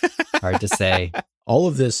 Hard to say. All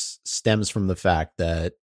of this stems from the fact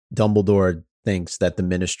that Dumbledore thinks that the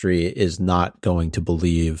Ministry is not going to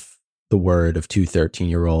believe the word of two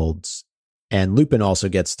 13-year-olds. And Lupin also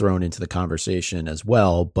gets thrown into the conversation as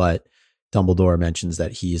well, but Dumbledore mentions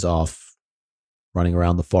that he's off running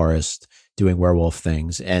around the forest doing werewolf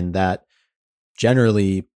things, and that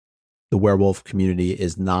generally the werewolf community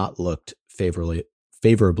is not looked favorably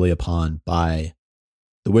upon by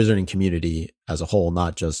the wizarding community as a whole,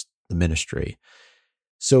 not just the Ministry.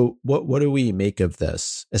 So what do we make of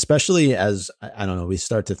this? Especially as, I don't know, we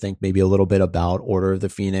start to think maybe a little bit about Order of the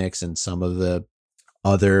Phoenix and some of the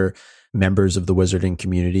other members of the wizarding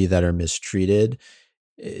community that are mistreated.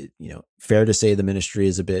 Fair to say the Ministry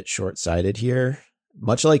is a bit short-sighted here,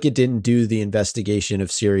 much like it didn't do the investigation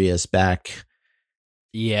of Sirius back.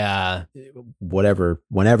 Yeah. Whenever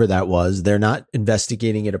that was, they're not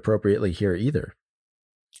investigating it appropriately here either.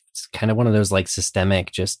 It's kind of one of those like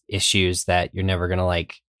systemic just issues that you're never going to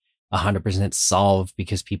like 100% solve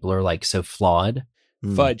because people are like so flawed.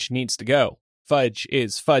 Fudge needs to go. Fudge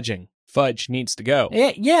is fudging. Fudge needs to go.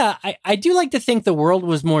 Yeah, I do like to think the world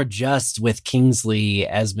was more just with Kingsley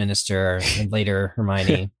as minister and later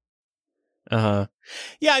Hermione. Yeah,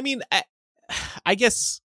 I mean, I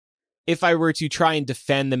guess if I were to try and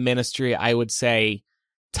defend the Ministry, I would say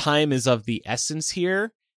time is of the essence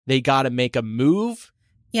here. They got to make a move.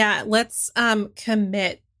 Yeah, let's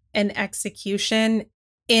commit an execution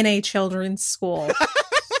in a children's school.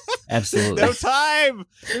 Absolutely. No time.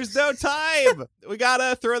 There's no time. We got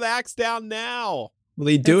to throw the axe down now. Well,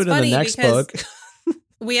 they do it in the next book.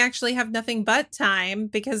 We actually have nothing but time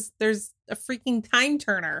because there's a freaking time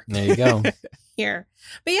turner. There you go. Here.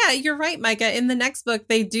 But yeah, you're right, Micah. In the next book,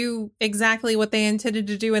 they do exactly what they intended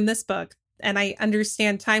to do in this book. And I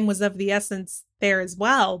understand time was of the essence there as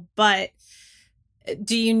well. But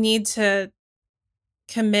do you need to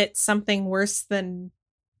commit something worse than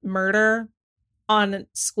murder on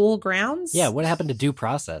school grounds? Yeah, what happened to due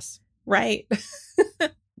process? Right.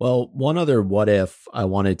 Well, one other what if I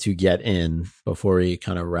wanted to get in before we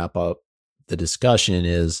kind of wrap up the discussion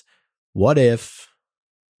is, what if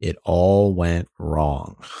it all went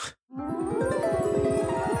wrong?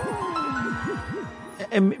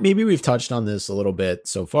 And maybe we've touched on this a little bit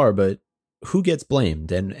so far, but who gets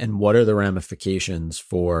blamed and what are the ramifications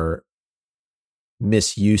for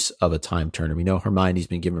misuse of a time turner? We know Hermione's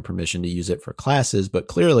been given permission to use it for classes, but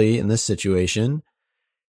clearly in this situation,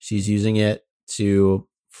 she's using it to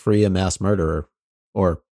free a mass murderer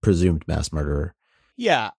or presumed mass murderer.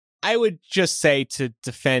 Yeah, I would just say to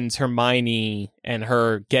defend Hermione and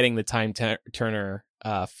her getting the time turner,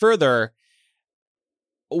 further,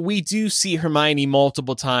 we do see Hermione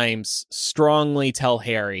multiple times strongly tell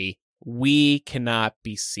Harry, we cannot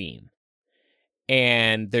be seen.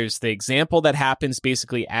 And there's the example that happens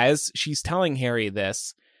basically as she's telling Harry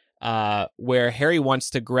this, where Harry wants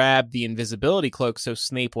to grab the invisibility cloak so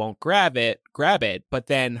Snape won't grab it, but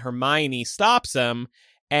then Hermione stops him,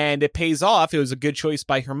 and it pays off. It was a good choice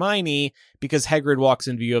by Hermione because Hagrid walks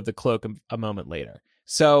in view of the cloak a moment later.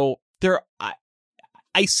 So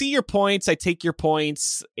I see your points. I take your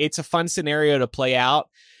points. It's a fun scenario to play out,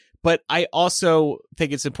 but I also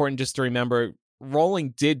think it's important just to remember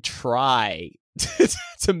Rowling did try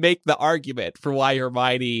to make the argument for why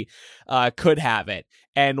Hermione could have it,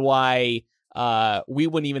 and why we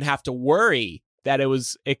wouldn't even have to worry that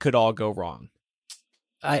it could all go wrong.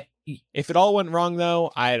 If it all went wrong,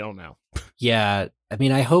 though, I don't know. Yeah, I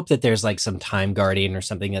mean, I hope that there's like some time guardian or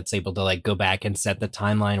something that's able to like go back and set the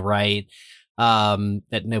timeline right,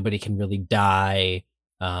 that nobody can really die.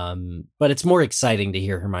 But it's more exciting to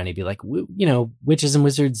hear Hermione be like, witches and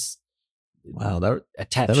wizards. Wow, that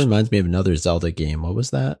attached. reminds me of another Zelda game. What was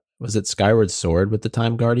that? Was it Skyward Sword with the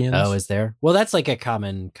Time Guardians? Oh, is there? Well, that's like a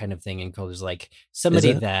common kind of thing in cultures. Like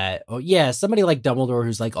somebody somebody like Dumbledore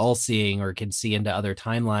who's like all seeing or can see into other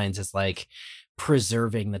timelines is like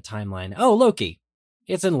preserving the timeline. Oh, Loki.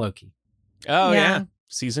 It's in Loki. Oh, yeah.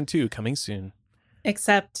 Season 2 coming soon.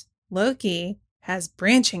 Except Loki has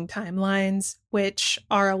branching timelines, which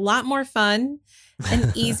are a lot more fun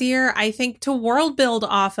and easier, I think, to world build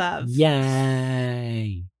off of.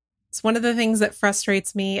 Yay. It's one of the things that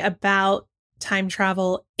frustrates me about time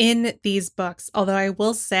travel in these books. Although I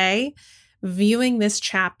will say, viewing this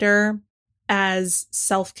chapter as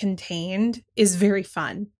self-contained is very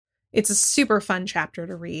fun. It's a super fun chapter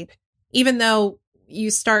to read. Even though you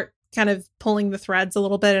start kind of pulling the threads a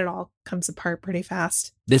little bit, it all comes apart pretty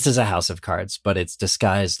fast. This is a House of Cards, but it's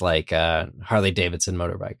disguised like a Harley Davidson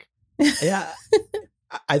motorbike. Yeah.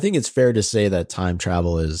 I think it's fair to say that time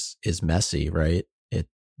travel is messy, right?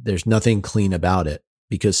 There's nothing clean about it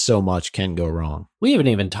because so much can go wrong. We haven't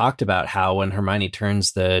even talked about how when Hermione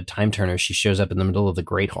turns the time turner, she shows up in the middle of the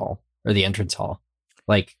Great Hall or the entrance hall.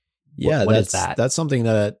 Like, what is that? That's something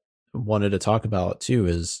that I wanted to talk about too,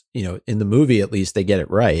 is, in the movie, at least they get it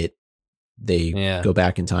right. They go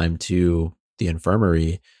back in time to the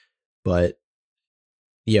infirmary, but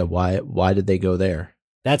why did they go there?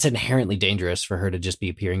 That's inherently dangerous for her to just be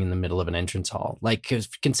appearing in the middle of an entrance hall. Like, because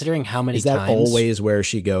considering how many times... Is that always where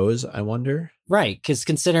she goes, I wonder? Right, because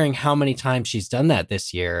considering how many times she's done that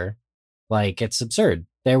this year, like, it's absurd.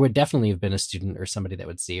 There would definitely have been a student or somebody that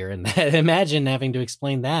would see her, and imagine having to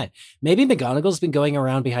explain that. Maybe McGonagall's been going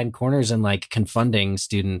around behind corners and, like, confunding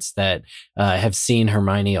students that have seen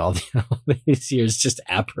Hermione all these years just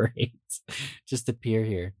apparate, just appear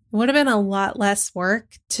here. It would have been a lot less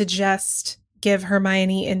work to just give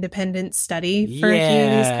Hermione independent study for a few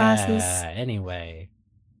of these classes. Anyway.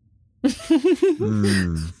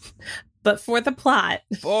 But for the plot.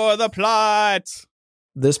 For the plot.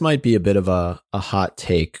 This might be a bit of a hot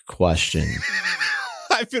take question.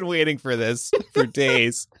 I've been waiting for this for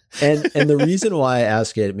days. And the reason why I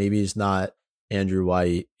ask it, maybe is not, Andrew,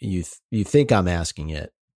 why you think I'm asking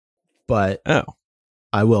it, but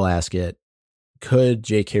I will ask it. Could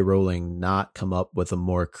J.K. Rowling not come up with a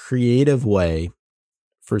more creative way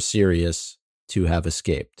for Sirius to have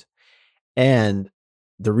escaped? And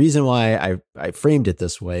the reason why I framed it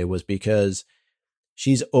this way was because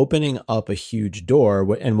she's opening up a huge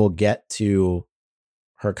door, and we'll get to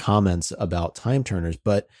her comments about time turners,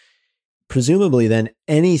 but presumably then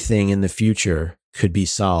anything in the future could be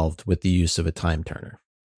solved with the use of a time turner.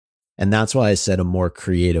 And that's why I said a more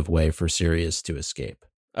creative way for Sirius to escape.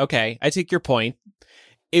 Okay, I take your point.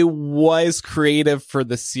 It was creative for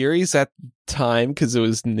the series at the time because it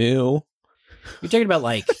was new. You're talking about,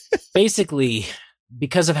 like, basically,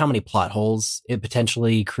 because of how many plot holes it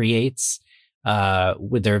potentially creates,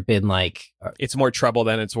 would there have been, like... It's more trouble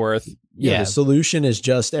than it's worth. Yeah, the solution is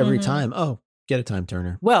just every time, get a time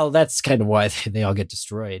turner. Well, that's kind of why they all get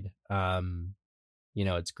destroyed.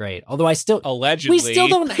 It's great. Although allegedly, we still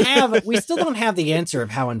don't have the answer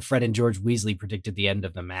of how when Fred and George Weasley predicted the end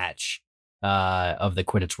of the match of the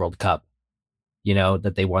Quidditch World Cup.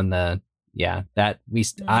 That they won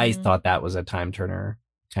I thought that was a time turner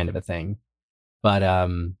kind of a thing. But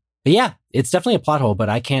yeah, it's definitely a plot hole, but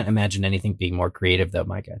I can't imagine anything being more creative though,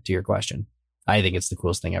 Micah, to your question. I think it's the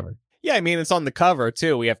coolest thing ever. Yeah, I mean, it's on the cover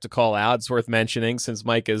too. We have to call out. It's worth mentioning since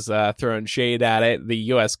Mike is throwing shade at it, the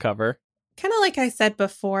US cover. Kind of like I said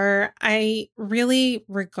before, I really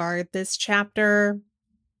regard this chapter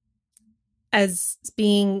as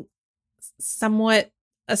being somewhat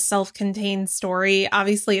a self-contained story.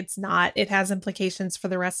 Obviously, it's not. It has implications for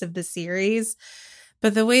the rest of the series.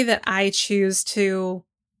 But the way that I choose to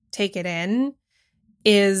take it in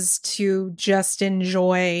is to just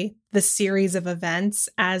enjoy the series of events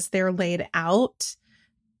as they're laid out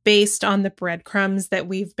based on the breadcrumbs that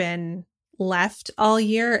we've been left all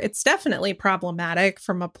year. It's definitely problematic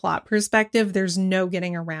from a plot perspective. There's no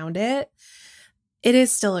getting around it. It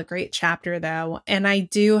is still a great chapter, though. And I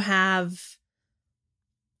do have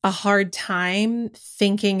a hard time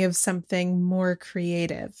thinking of something more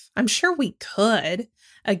creative. I'm sure we could.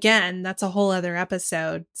 Again, that's a whole other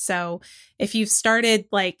episode. So if you've started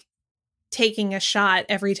like taking a shot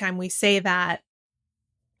every time we say that,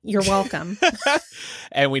 you're welcome.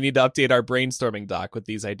 And we need to update our brainstorming doc with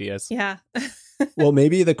these ideas. Yeah. Well,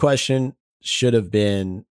 maybe the question should have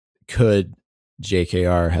been, could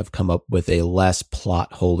JKR have come up with a less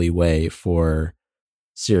plot holy way for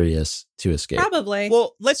Sirius to escape? Probably.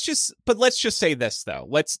 Well, let's just say this though.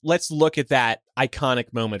 Let's look at that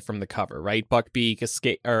iconic moment from the cover, right? Buckbeak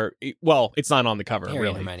escape, or well, it's not on the cover, Harry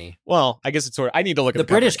really. Hermione. Well, I guess it's sort of. I need to look at the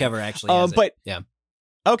British cover actually. Has but yeah.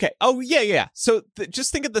 Okay. Oh, yeah. So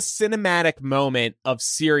just think of the cinematic moment of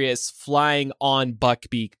Sirius flying on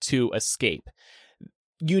Buckbeak to escape.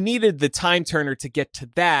 You needed the time turner to get to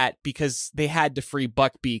that because they had to free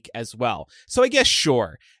Buckbeak as well. So I guess,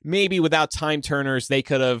 sure, maybe without time turners, they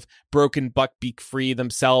could have broken Buckbeak free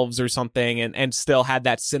themselves or something and still had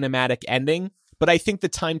that cinematic ending. But I think the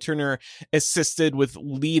time turner assisted with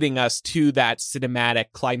leading us to that cinematic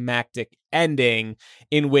climactic ending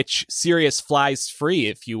in which Sirius flies free,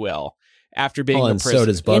 if you will, after being a prisoner. And so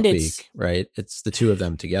does Buckbeak, right? It's the two of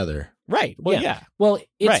them together. Right. Well, yeah. Well,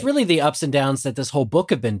 it's right. really the ups and downs that this whole book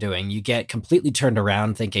have been doing. You get completely turned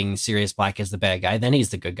around thinking Sirius Black is the bad guy. Then he's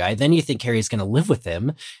the good guy. Then you think Harry's going to live with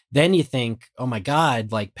him. Then you think, oh my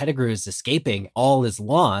God, like Pettigrew is escaping. All is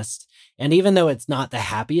lost. And even though it's not the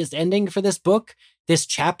happiest ending for this book, this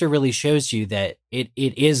chapter really shows you that it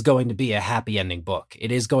is going to be a happy ending book.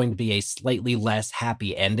 It is going to be a slightly less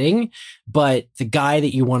happy ending, but the guy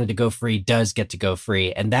that you wanted to go free does get to go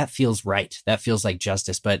free. And that feels right. That feels like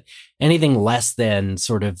justice. But anything less than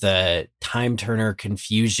sort of the time turner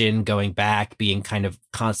confusion, going back, being kind of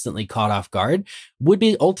constantly caught off guard would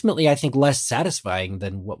be ultimately, I think, less satisfying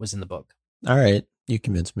than what was in the book. All right. You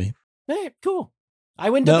convinced me. Hey, cool.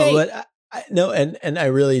 I win debate. No, but and I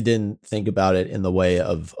really didn't think about it in the way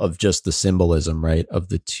of just the symbolism, right? Of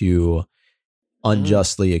the two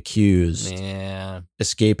unjustly accused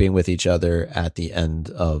escaping with each other at the end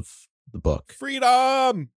of the book.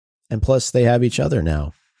 Freedom! And plus they have each other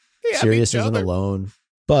now. Sirius isn't alone.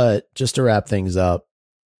 But just to wrap things up,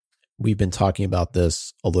 we've been talking about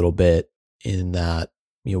this a little bit in that,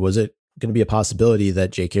 was it going to be a possibility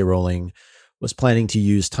that J.K. Rowling was planning to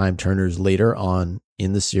use time turners later on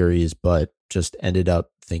in the series, but just ended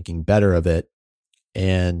up thinking better of it.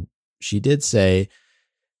 And she did say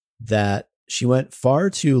that she went far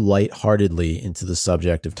too lightheartedly into the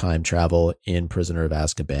subject of time travel in Prisoner of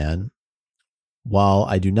Azkaban. While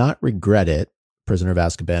I do not regret it, Prisoner of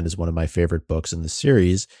Azkaban is one of my favorite books in the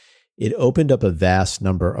series. It opened up a vast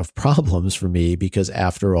number of problems for me because,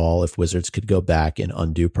 after all, if wizards could go back and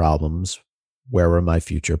undo problems, where were my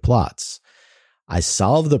future plots? I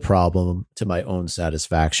solved the problem to my own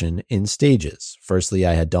satisfaction in stages. Firstly,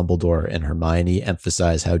 I had Dumbledore and Hermione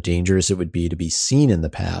emphasize how dangerous it would be to be seen in the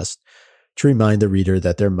past, to remind the reader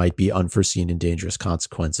that there might be unforeseen and dangerous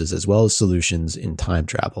consequences as well as solutions in time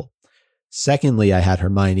travel. Secondly, I had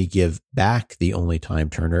Hermione give back the only time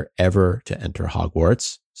turner ever to enter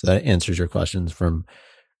Hogwarts. So that answers your questions from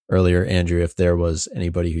earlier, Andrew, if there was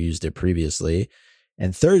anybody who used it previously.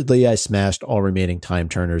 And thirdly, I smashed all remaining time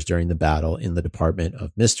turners during the battle in the Department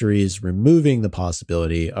of Mysteries, removing the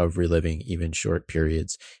possibility of reliving even short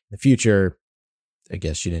periods in the future. I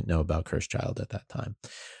guess you didn't know about Cursed Child at that time.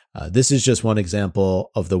 This is just one example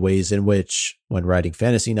of the ways in which, when writing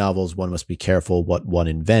fantasy novels, one must be careful what one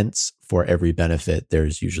invents. For every benefit,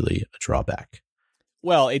 there's usually a drawback.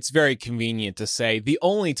 Well, it's very convenient to say the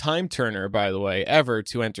only time turner, by the way, ever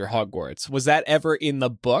to enter Hogwarts. Was that ever in the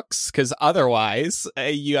books? Because otherwise,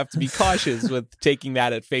 you have to be cautious with taking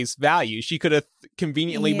that at face value. She could have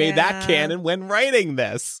conveniently made that canon when writing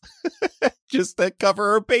this, just to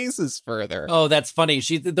cover her bases further. Oh, that's funny.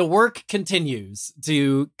 The work continues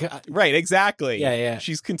to... Right, exactly. Yeah.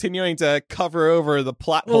 She's continuing to cover over the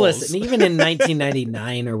plot holes. Listen, even in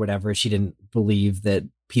 1999 or whatever, she didn't believe that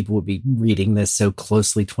people would be reading this so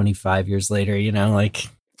closely 25 years later,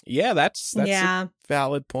 Yeah, that's a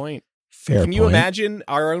valid point. Fair Can you imagine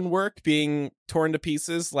our own work being torn to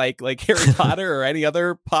pieces like Harry Potter or any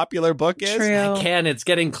other popular book is? True. I can. It's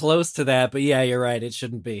getting close to that, but yeah, you're right. It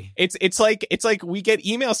shouldn't be. It's like we get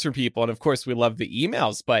emails from people, and of course we love the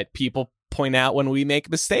emails, but people point out when we make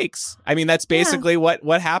mistakes. I mean, that's basically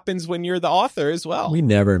what happens when you're the author as well. We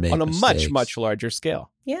never make on a mistakes. much larger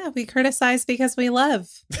scale. Yeah, we criticize because we love.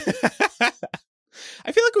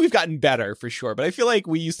 I feel like we've gotten better for sure, but I feel like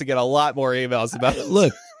we used to get a lot more emails about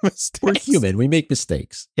look, mistakes. We're human. We make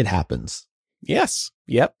mistakes. It happens. Yes.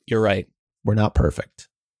 Yep. You're right. We're not perfect.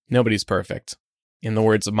 Nobody's perfect. In the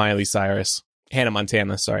words of Miley Cyrus. Hannah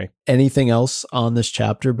Montana, sorry. Anything else on this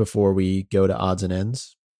chapter before we go to odds and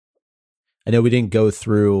ends? I know we didn't go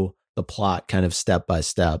through the plot kind of step by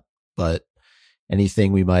step, but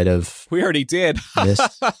anything we might have... We already did.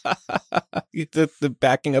 missed? the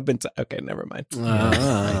backing up into... Okay, never mind.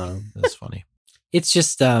 That's funny. It's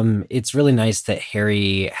just, it's really nice that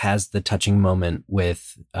Harry has the touching moment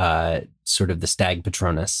with sort of the stag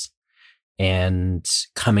Patronus and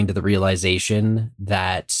coming to the realization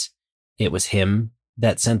that it was him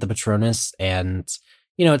that sent the Patronus. And,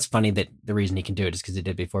 you know, it's funny that the reason he can do it is because he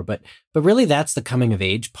did before. But really, that's the coming of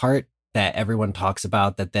age part that everyone talks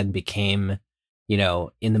about that then became, you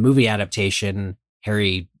know, in the movie adaptation,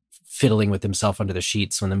 Harry fiddling with himself under the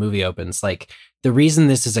sheets when the movie opens. Like, the reason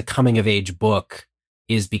this is a coming of age book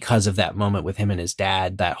is because of that moment with him and his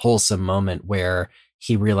dad, that wholesome moment where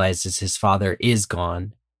he realizes his father is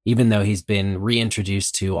gone, even though he's been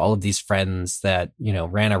reintroduced to all of these friends that, you know,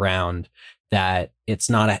 ran around, that it's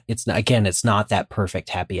not that perfect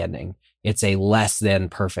happy ending. It's a less than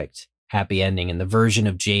perfect happy ending. And the version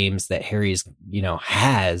of James that Harry's, you know,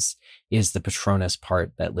 has is the Patronus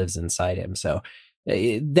part that lives inside him. So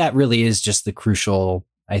that really is just the crucial,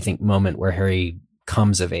 I think, moment where Harry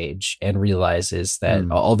comes of age and realizes that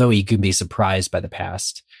although he can be surprised by the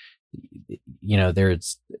past, you know,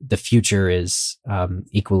 the future is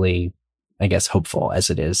equally, I guess, hopeful as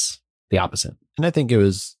it is the opposite. And I think it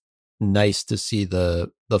was nice to see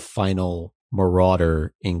the final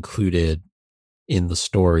Marauder included in the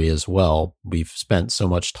story as well. We've spent so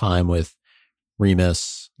much time with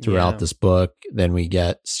Remus throughout this book. Then we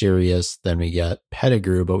get Sirius, then we get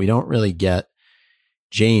Pettigrew, but we don't really get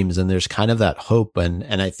James. And there's kind of that hope. And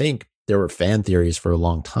I think there were fan theories for a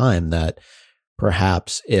long time that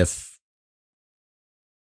perhaps if,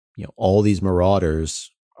 you know, all these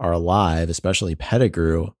Marauders are alive, especially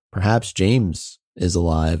Pettigrew, perhaps James is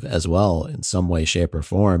alive as well in some way, shape, or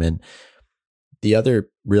form. And the other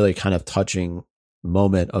really kind of touching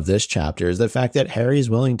moment of this chapter is the fact that Harry is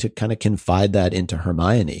willing to kind of confide that into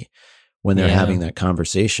Hermione when they're having that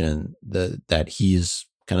conversation, that he's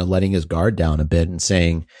kind of letting his guard down a bit and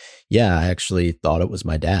saying, yeah, I actually thought it was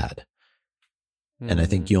my dad. And I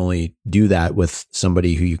think you only do that with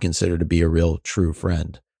somebody who you consider to be a real true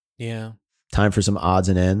friend. Yeah. Time for some odds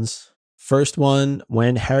and ends. First one,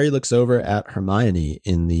 when Harry looks over at Hermione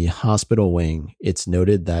in the hospital wing, it's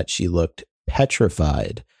noted that she looked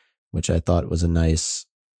petrified, which I thought was a nice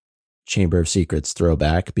Chamber of Secrets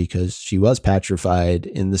throwback because she was petrified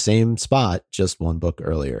in the same spot just one book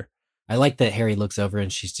earlier. I like that Harry looks over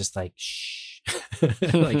and she's just like, shh.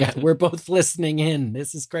 Like, we're both listening in.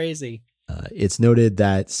 This is crazy. It's noted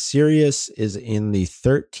that Sirius is in the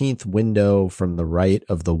 13th window from the right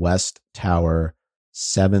of the West Tower,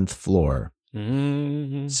 7th floor.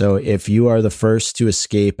 Mm-hmm. So if you are the first to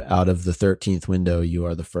escape out of the 13th window, you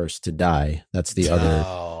are the first to die. That's the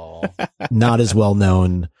other not as well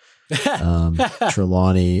known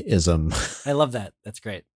Trelawney-ism. I love that. That's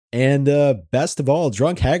great. And best of all,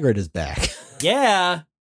 Drunk Hagrid is back. Yeah,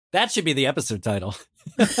 that should be the episode title.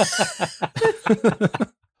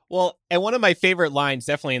 Well, and one of my favorite lines,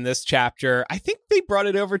 definitely in this chapter, I think they brought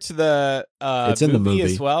it over to the it's in the movie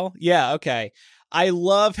as well. Yeah, okay. I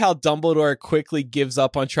love how Dumbledore quickly gives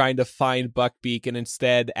up on trying to find Buckbeak and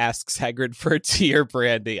instead asks Hagrid for a tea or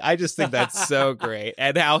brandy. I just think that's so great.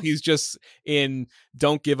 And how he's just in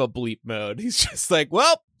don't give a bleep mode. He's just like,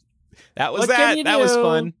 well, that was that. That was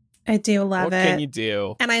fun. I do love it. What can you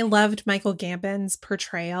do? And I loved Michael Gambon's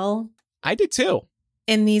portrayal. I did too.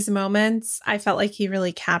 In these moments, I felt like he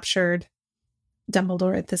really captured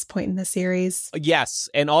Dumbledore at this point in the series. Yes.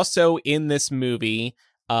 And also in this movie,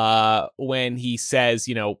 when he says,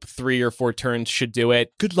 you know, 3 or 4 turns should do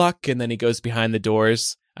it. Good luck. And then he goes behind the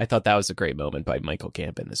doors. I thought that was a great moment by Michael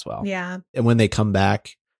Gambon as well. Yeah. And when they come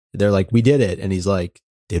back, they're like, we did it. And he's like,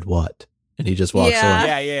 did what? And he just walks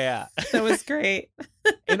away. Yeah. That was great.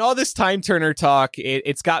 In all this time turner talk,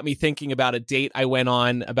 it's got me thinking about a date I went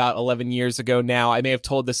on about 11 years ago now. I may have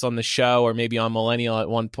told this on the show or maybe on Millennial at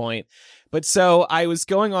one point. But so I was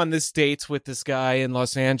going on this date with this guy in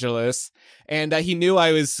Los Angeles, and he knew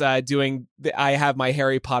I was I have my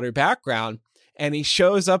Harry Potter background, and he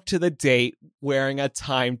shows up to the date wearing a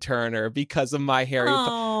time turner because of my Harry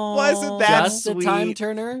Potter. Wasn't that just sweet? A time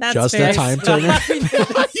turner? That's just fair. a time turner?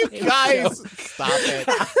 You guys, stop it.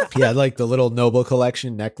 He had like the little Noble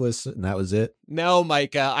Collection necklace, and that was it. No,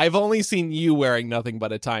 Micah, I've only seen you wearing nothing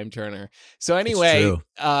but a time turner. So anyway,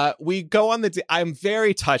 we go on the. I'm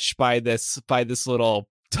very touched by this little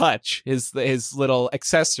touch, his little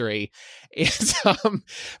accessory. And,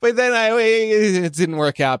 but then it didn't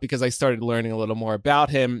work out because I started learning a little more about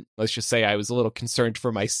him. Let's just say I was a little concerned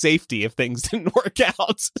for my safety if things didn't work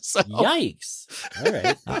out. So. Yikes. All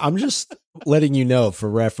right. I'm just letting you know for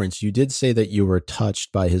reference, you did say that you were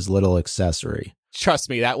touched by his little accessory. Trust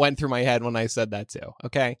me, that went through my head when I said that too.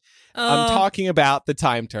 Okay. I'm talking about the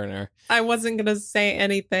time turner. I wasn't going to say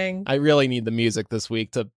anything. I really need the music this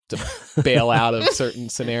week to bail out of certain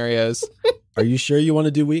scenarios. Are you sure you want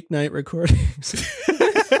to do weeknight recordings?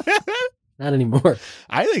 Not anymore.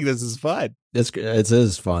 I think this is fun. It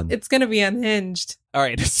is fun. It's going to be unhinged. All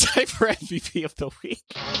right, it's time for MVP of the week.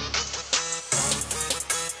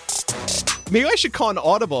 Maybe I should call an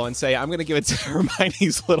audible and say I'm going to give it to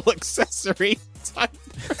Hermione's little accessory.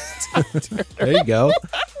 There you go.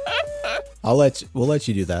 We'll let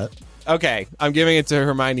you do that. Okay, I'm giving it to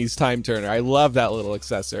Hermione's time turner. I love that little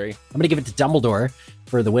accessory. I'm going to give it to Dumbledore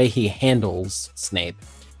for the way he handles Snape.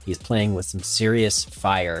 He's playing with some serious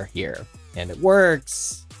fire here, and it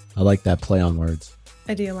works. I like that play on words.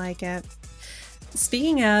 I do like it.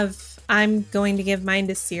 Speaking of, I'm going to give mine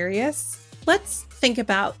to Sirius. Let's think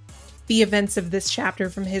about the events of this chapter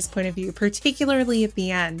from his point of view, particularly at the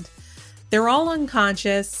end. They're all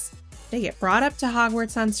unconscious. They get brought up to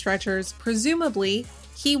Hogwarts on stretchers. Presumably,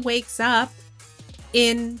 he wakes up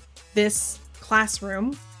in this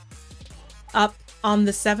classroom up on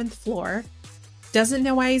the 7th floor, doesn't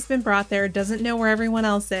know why he's been brought there, doesn't know where everyone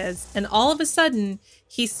else is, and all of a sudden,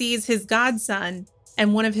 he sees his godson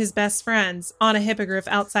and one of his best friends on a hippogriff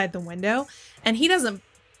outside the window, and he doesn't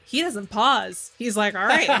pause. He's like, all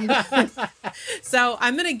right. So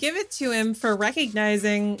I'm going to give it to him for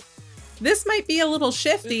recognizing this might be a little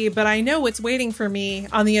shifty, but I know what's waiting for me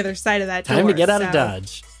on the other side of that door. Time to get out of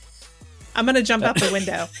Dodge. I'm going to jump out the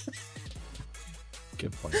window.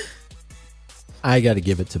 Good point. I got to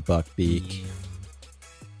give it to Buckbeak.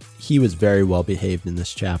 He was very well behaved in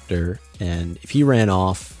this chapter, and if he ran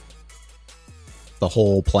off, the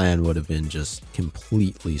whole plan would have been just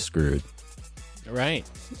completely screwed. Right.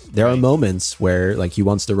 There are moments where like he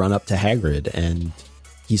wants to run up to Hagrid and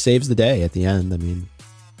he saves the day at the end. I mean,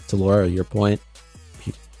 to Laura, your point,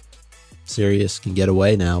 Sirius can get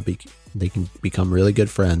away now. They can become really good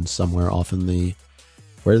friends somewhere off in the,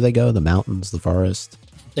 where do they go? The mountains, the forest?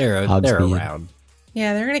 They're around.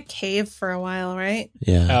 Yeah, they're in a cave for a while, right?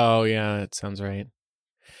 Yeah. Oh, yeah, that sounds right.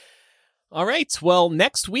 All right. Well,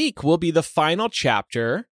 next week will be the final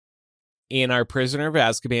chapter in our Prisoner of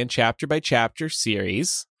Azkaban chapter by chapter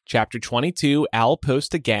series, chapter 22, Owl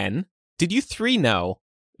Post Again. Did you three know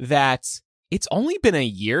that it's only been a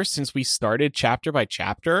year since we started chapter by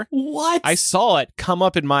chapter? What? I saw it come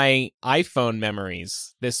up in my iPhone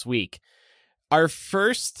memories this week. Our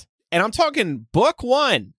first, and I'm talking book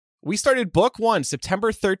one. We started book one,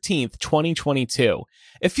 September 13th, 2022.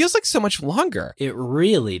 It feels like so much longer. It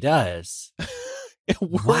really does.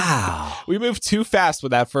 Wow. We moved too fast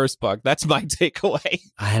with that first book. That's my takeaway.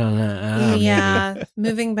 I don't know. Yeah.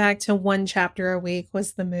 Moving back to one chapter a week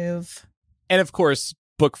was the move. And of course,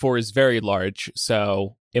 book 4 is very large,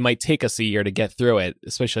 so it might take us a year to get through it,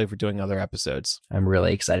 especially if we're doing other episodes. I'm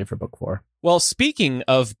really excited for book 4. Well, speaking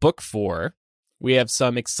of book 4, we have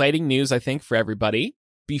some exciting news, I think, for everybody.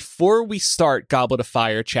 Before we start Goblet of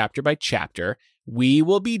Fire chapter by chapter, we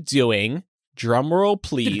will be doing, drumroll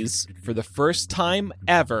please, for the first time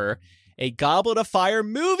ever, a Goblet of Fire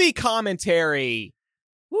movie commentary.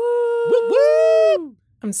 Woo! Woo woo!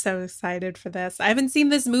 I'm so excited for this. I haven't seen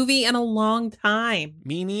this movie in a long time.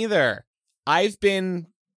 Me neither. I've been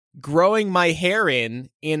growing my hair in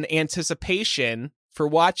anticipation for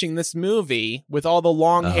watching this movie with all the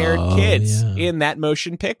long-haired kids in that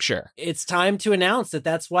motion picture. It's time to announce that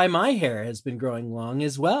that's why my hair has been growing long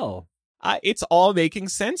as well. It's all making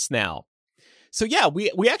sense now. So yeah,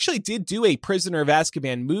 we actually did do a Prisoner of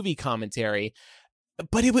Azkaban movie commentary,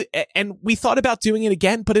 but it was, and we thought about doing it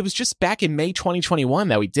again, but it was just back in May 2021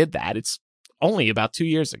 that we did that. It's only about 2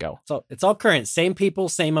 years ago. So it's all current. Same people,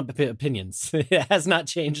 same opinions. It has not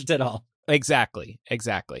changed at all. Exactly.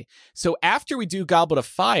 So after we do Goblet of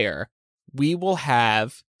Fire, we will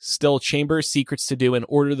have still Chamber of Secrets to do and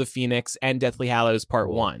Order of the Phoenix and Deathly Hallows Part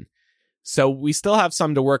 1. So we still have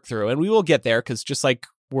some to work through, and we will get there, because just like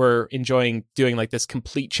we're enjoying doing like this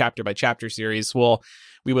complete chapter by chapter series,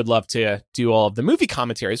 we would love to do all of the movie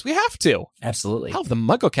commentaries. We have to. Absolutely. How have the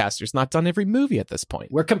Mugglecasters not done every movie at this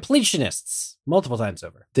point? We're completionists multiple times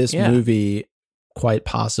over. This movie quite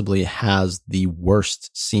possibly has the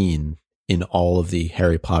worst scene in all of the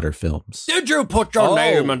Harry Potter films. Did you put your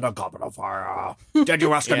name in the goblet of fire? Did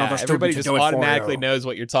you ask another student everybody to just do it for automatically you? knows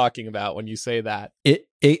what you're talking about when you say that.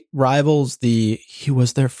 It rivals the "he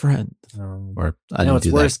was their friend." Or I no, didn't it's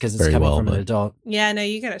do worse that because it's very coming well, from an but- adult. Yeah, no,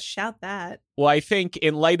 you gotta shout that. Well, I think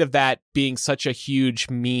in light of that being such a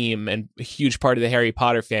huge meme and a huge part of the Harry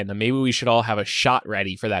Potter fandom, maybe we should all have a shot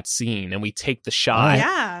ready for that scene, and we take the shot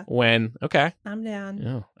Yeah, when, okay. I'm down.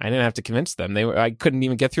 Oh, I didn't have to convince them. I couldn't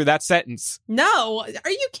even get through that sentence. No,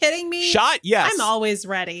 are you kidding me? Shot, yes. I'm always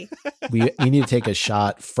ready. we need to take a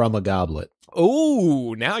shot from a goblet.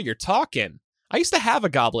 Oh, now you're talking. I used to have a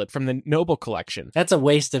goblet from the Noble collection. That's a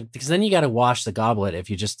waste of, because then you got to wash the goblet if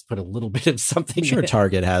you just put a little bit of something I'm sure in it.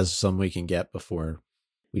 Target has some we can get before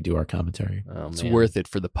we do our commentary. Oh, It's man. worth it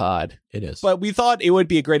for the pod. It is. But we thought it would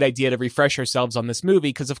be a great idea to refresh ourselves on this movie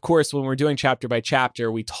because, of course, when we're doing chapter by chapter,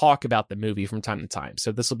 we talk about the movie from time to time.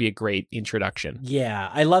 So this will be a great introduction. Yeah,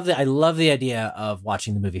 I love the idea of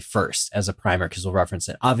watching the movie first as a primer because we'll reference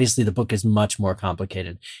it. Obviously, the book is much more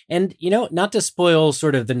complicated. And, not to spoil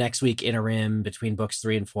sort of the next week interim between books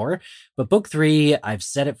 3 and 4, but book 3, I've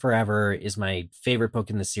said it forever, is my favorite book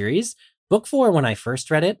in the series. Book 4, when I first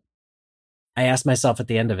read it, I asked myself at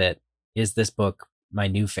the end of it, is this book my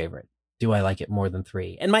new favorite? Do I like it more than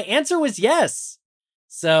 3? And my answer was yes.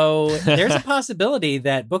 So there's a possibility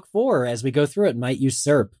that book 4, as we go through it, might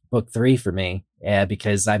usurp book 3 for me,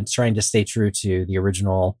 because I'm trying to stay true to the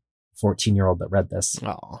original 14-year-old that read this.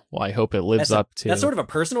 Oh, well, I hope it lives up to... That's sort of a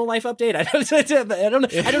personal life update. I don't know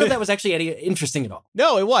if that was actually any interesting at all.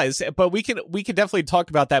 No, it was, but we could definitely talk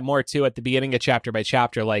about that more too at the beginning of chapter by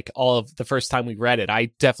chapter. Like all of the first time we read it, I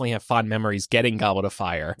definitely have fond memories getting Goblet of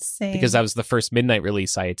Fire. Same. Because that was the first midnight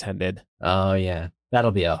release I attended. Oh yeah, that'll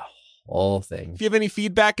be a whole thing. If you have any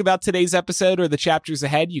feedback about today's episode or the chapters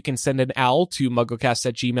ahead, you can send an owl to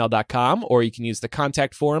mugglecast@gmail.com, or you can use the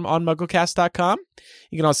contact form on mugglecast.com.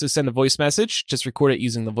 You can also send a voice message. Just record it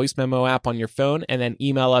using the voice memo app on your phone and then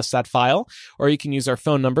email us that file. Or you can use our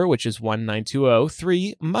phone number, which is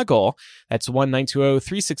 1-920-3-MUGGLE. That's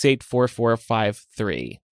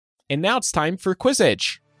 1-920-368-4453. And now it's time for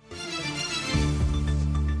Quizzitch.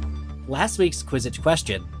 Last week's Quizzitch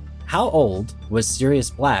question: how old was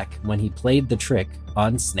Sirius Black when he played the trick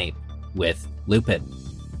on Snape with Lupin?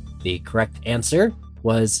 The correct answer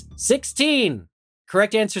was 16.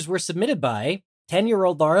 Correct answers were submitted by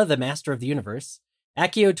 10-year-old Laura, the Master of the Universe,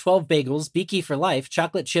 Accio 12 Bagels, Beaky for Life,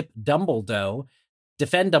 Chocolate Chip Dumbledore,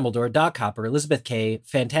 Defend Dumbledore, Doc Hopper, Elizabeth K,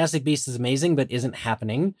 Fantastic Beast is amazing but isn't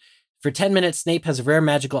happening. For 10 minutes, Snape has a rare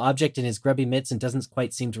magical object in his grubby mitts and doesn't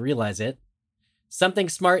quite seem to realize it. Something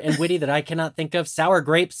smart and witty that I cannot think of. Sour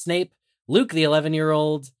Grape, Snape, Luke, the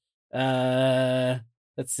 11-year-old. Let's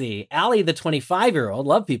see. Allie, the 25-year-old.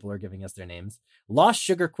 Love people are giving us their names. Lost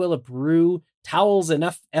Sugar Quill of Peru. Towels,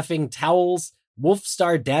 enough effing towels.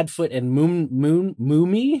 Wolfstar, Dadfoot, and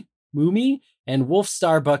Moomy, and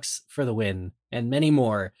Wolfstar Bucks for the win, and many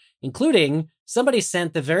more, including somebody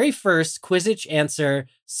sent the very first Quizzitch answer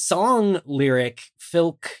song lyric,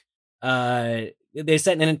 Filk. They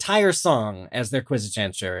sent an entire song as their Quizzitch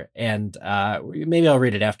answer, and maybe I'll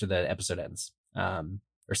read it after the episode ends,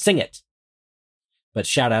 or sing it. But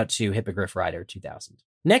shout out to Hippogriff Rider 2000.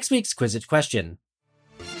 Next week's Quizzitch question.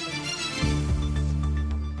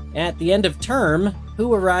 At the end of term,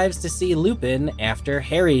 who arrives to see Lupin after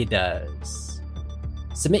Harry does?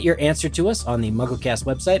 Submit your answer to us on the MuggleCast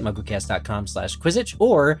website, mugglecast.com/Quizzitch,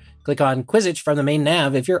 or click on Quizzitch from the main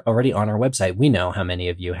nav if you're already on our website. We know how many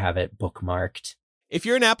of you have it bookmarked. If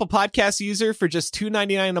you're an Apple Podcast user, for just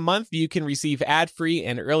 $2.99 a month, you can receive ad-free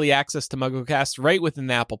and early access to MuggleCast right within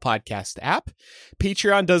the Apple Podcast app.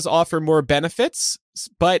 Patreon does offer more benefits,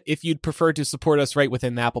 but if you'd prefer to support us right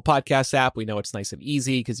within the Apple Podcast app, we know it's nice and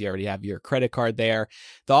easy because you already have your credit card there.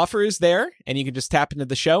 The offer is there, and you can just tap into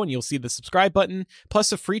the show and you'll see the subscribe button.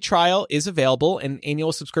 Plus, a free trial is available, and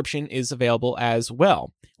annual subscription is available as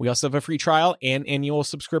well. We also have a free trial and annual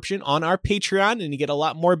subscription on our Patreon, and you get a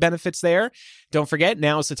lot more benefits there. Don't forget,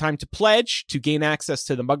 now is the time to pledge to gain access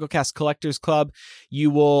to the MuggleCast Collectors Club. You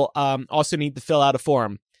will also need to fill out a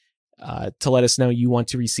form to let us know you want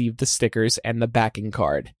to receive the stickers and the backing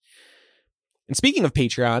card. And speaking of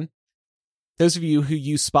Patreon, those of you who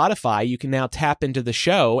use Spotify, you can now tap into the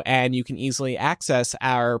show and you can easily access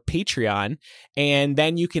our Patreon. And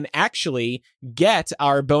then you can actually get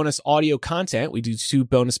our bonus audio content. We do 2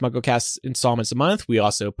 bonus MuggleCast installments a month. We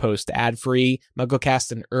also post ad-free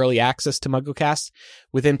MuggleCast and early access to MuggleCast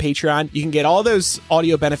within Patreon. You can get all those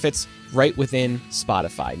audio benefits right within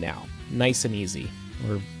Spotify now. Nice and easy.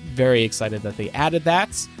 We're very excited that they added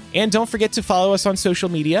that. And don't forget to follow us on social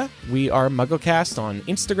media. We are MuggleCast on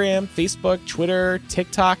Instagram, Facebook, Twitter,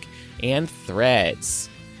 TikTok, and Threads.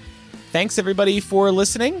 Thanks, everybody, for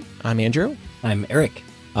listening. I'm Andrew. I'm Eric.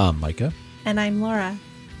 I'm Micah. And I'm Laura.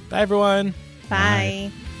 Bye, everyone.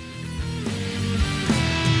 Bye.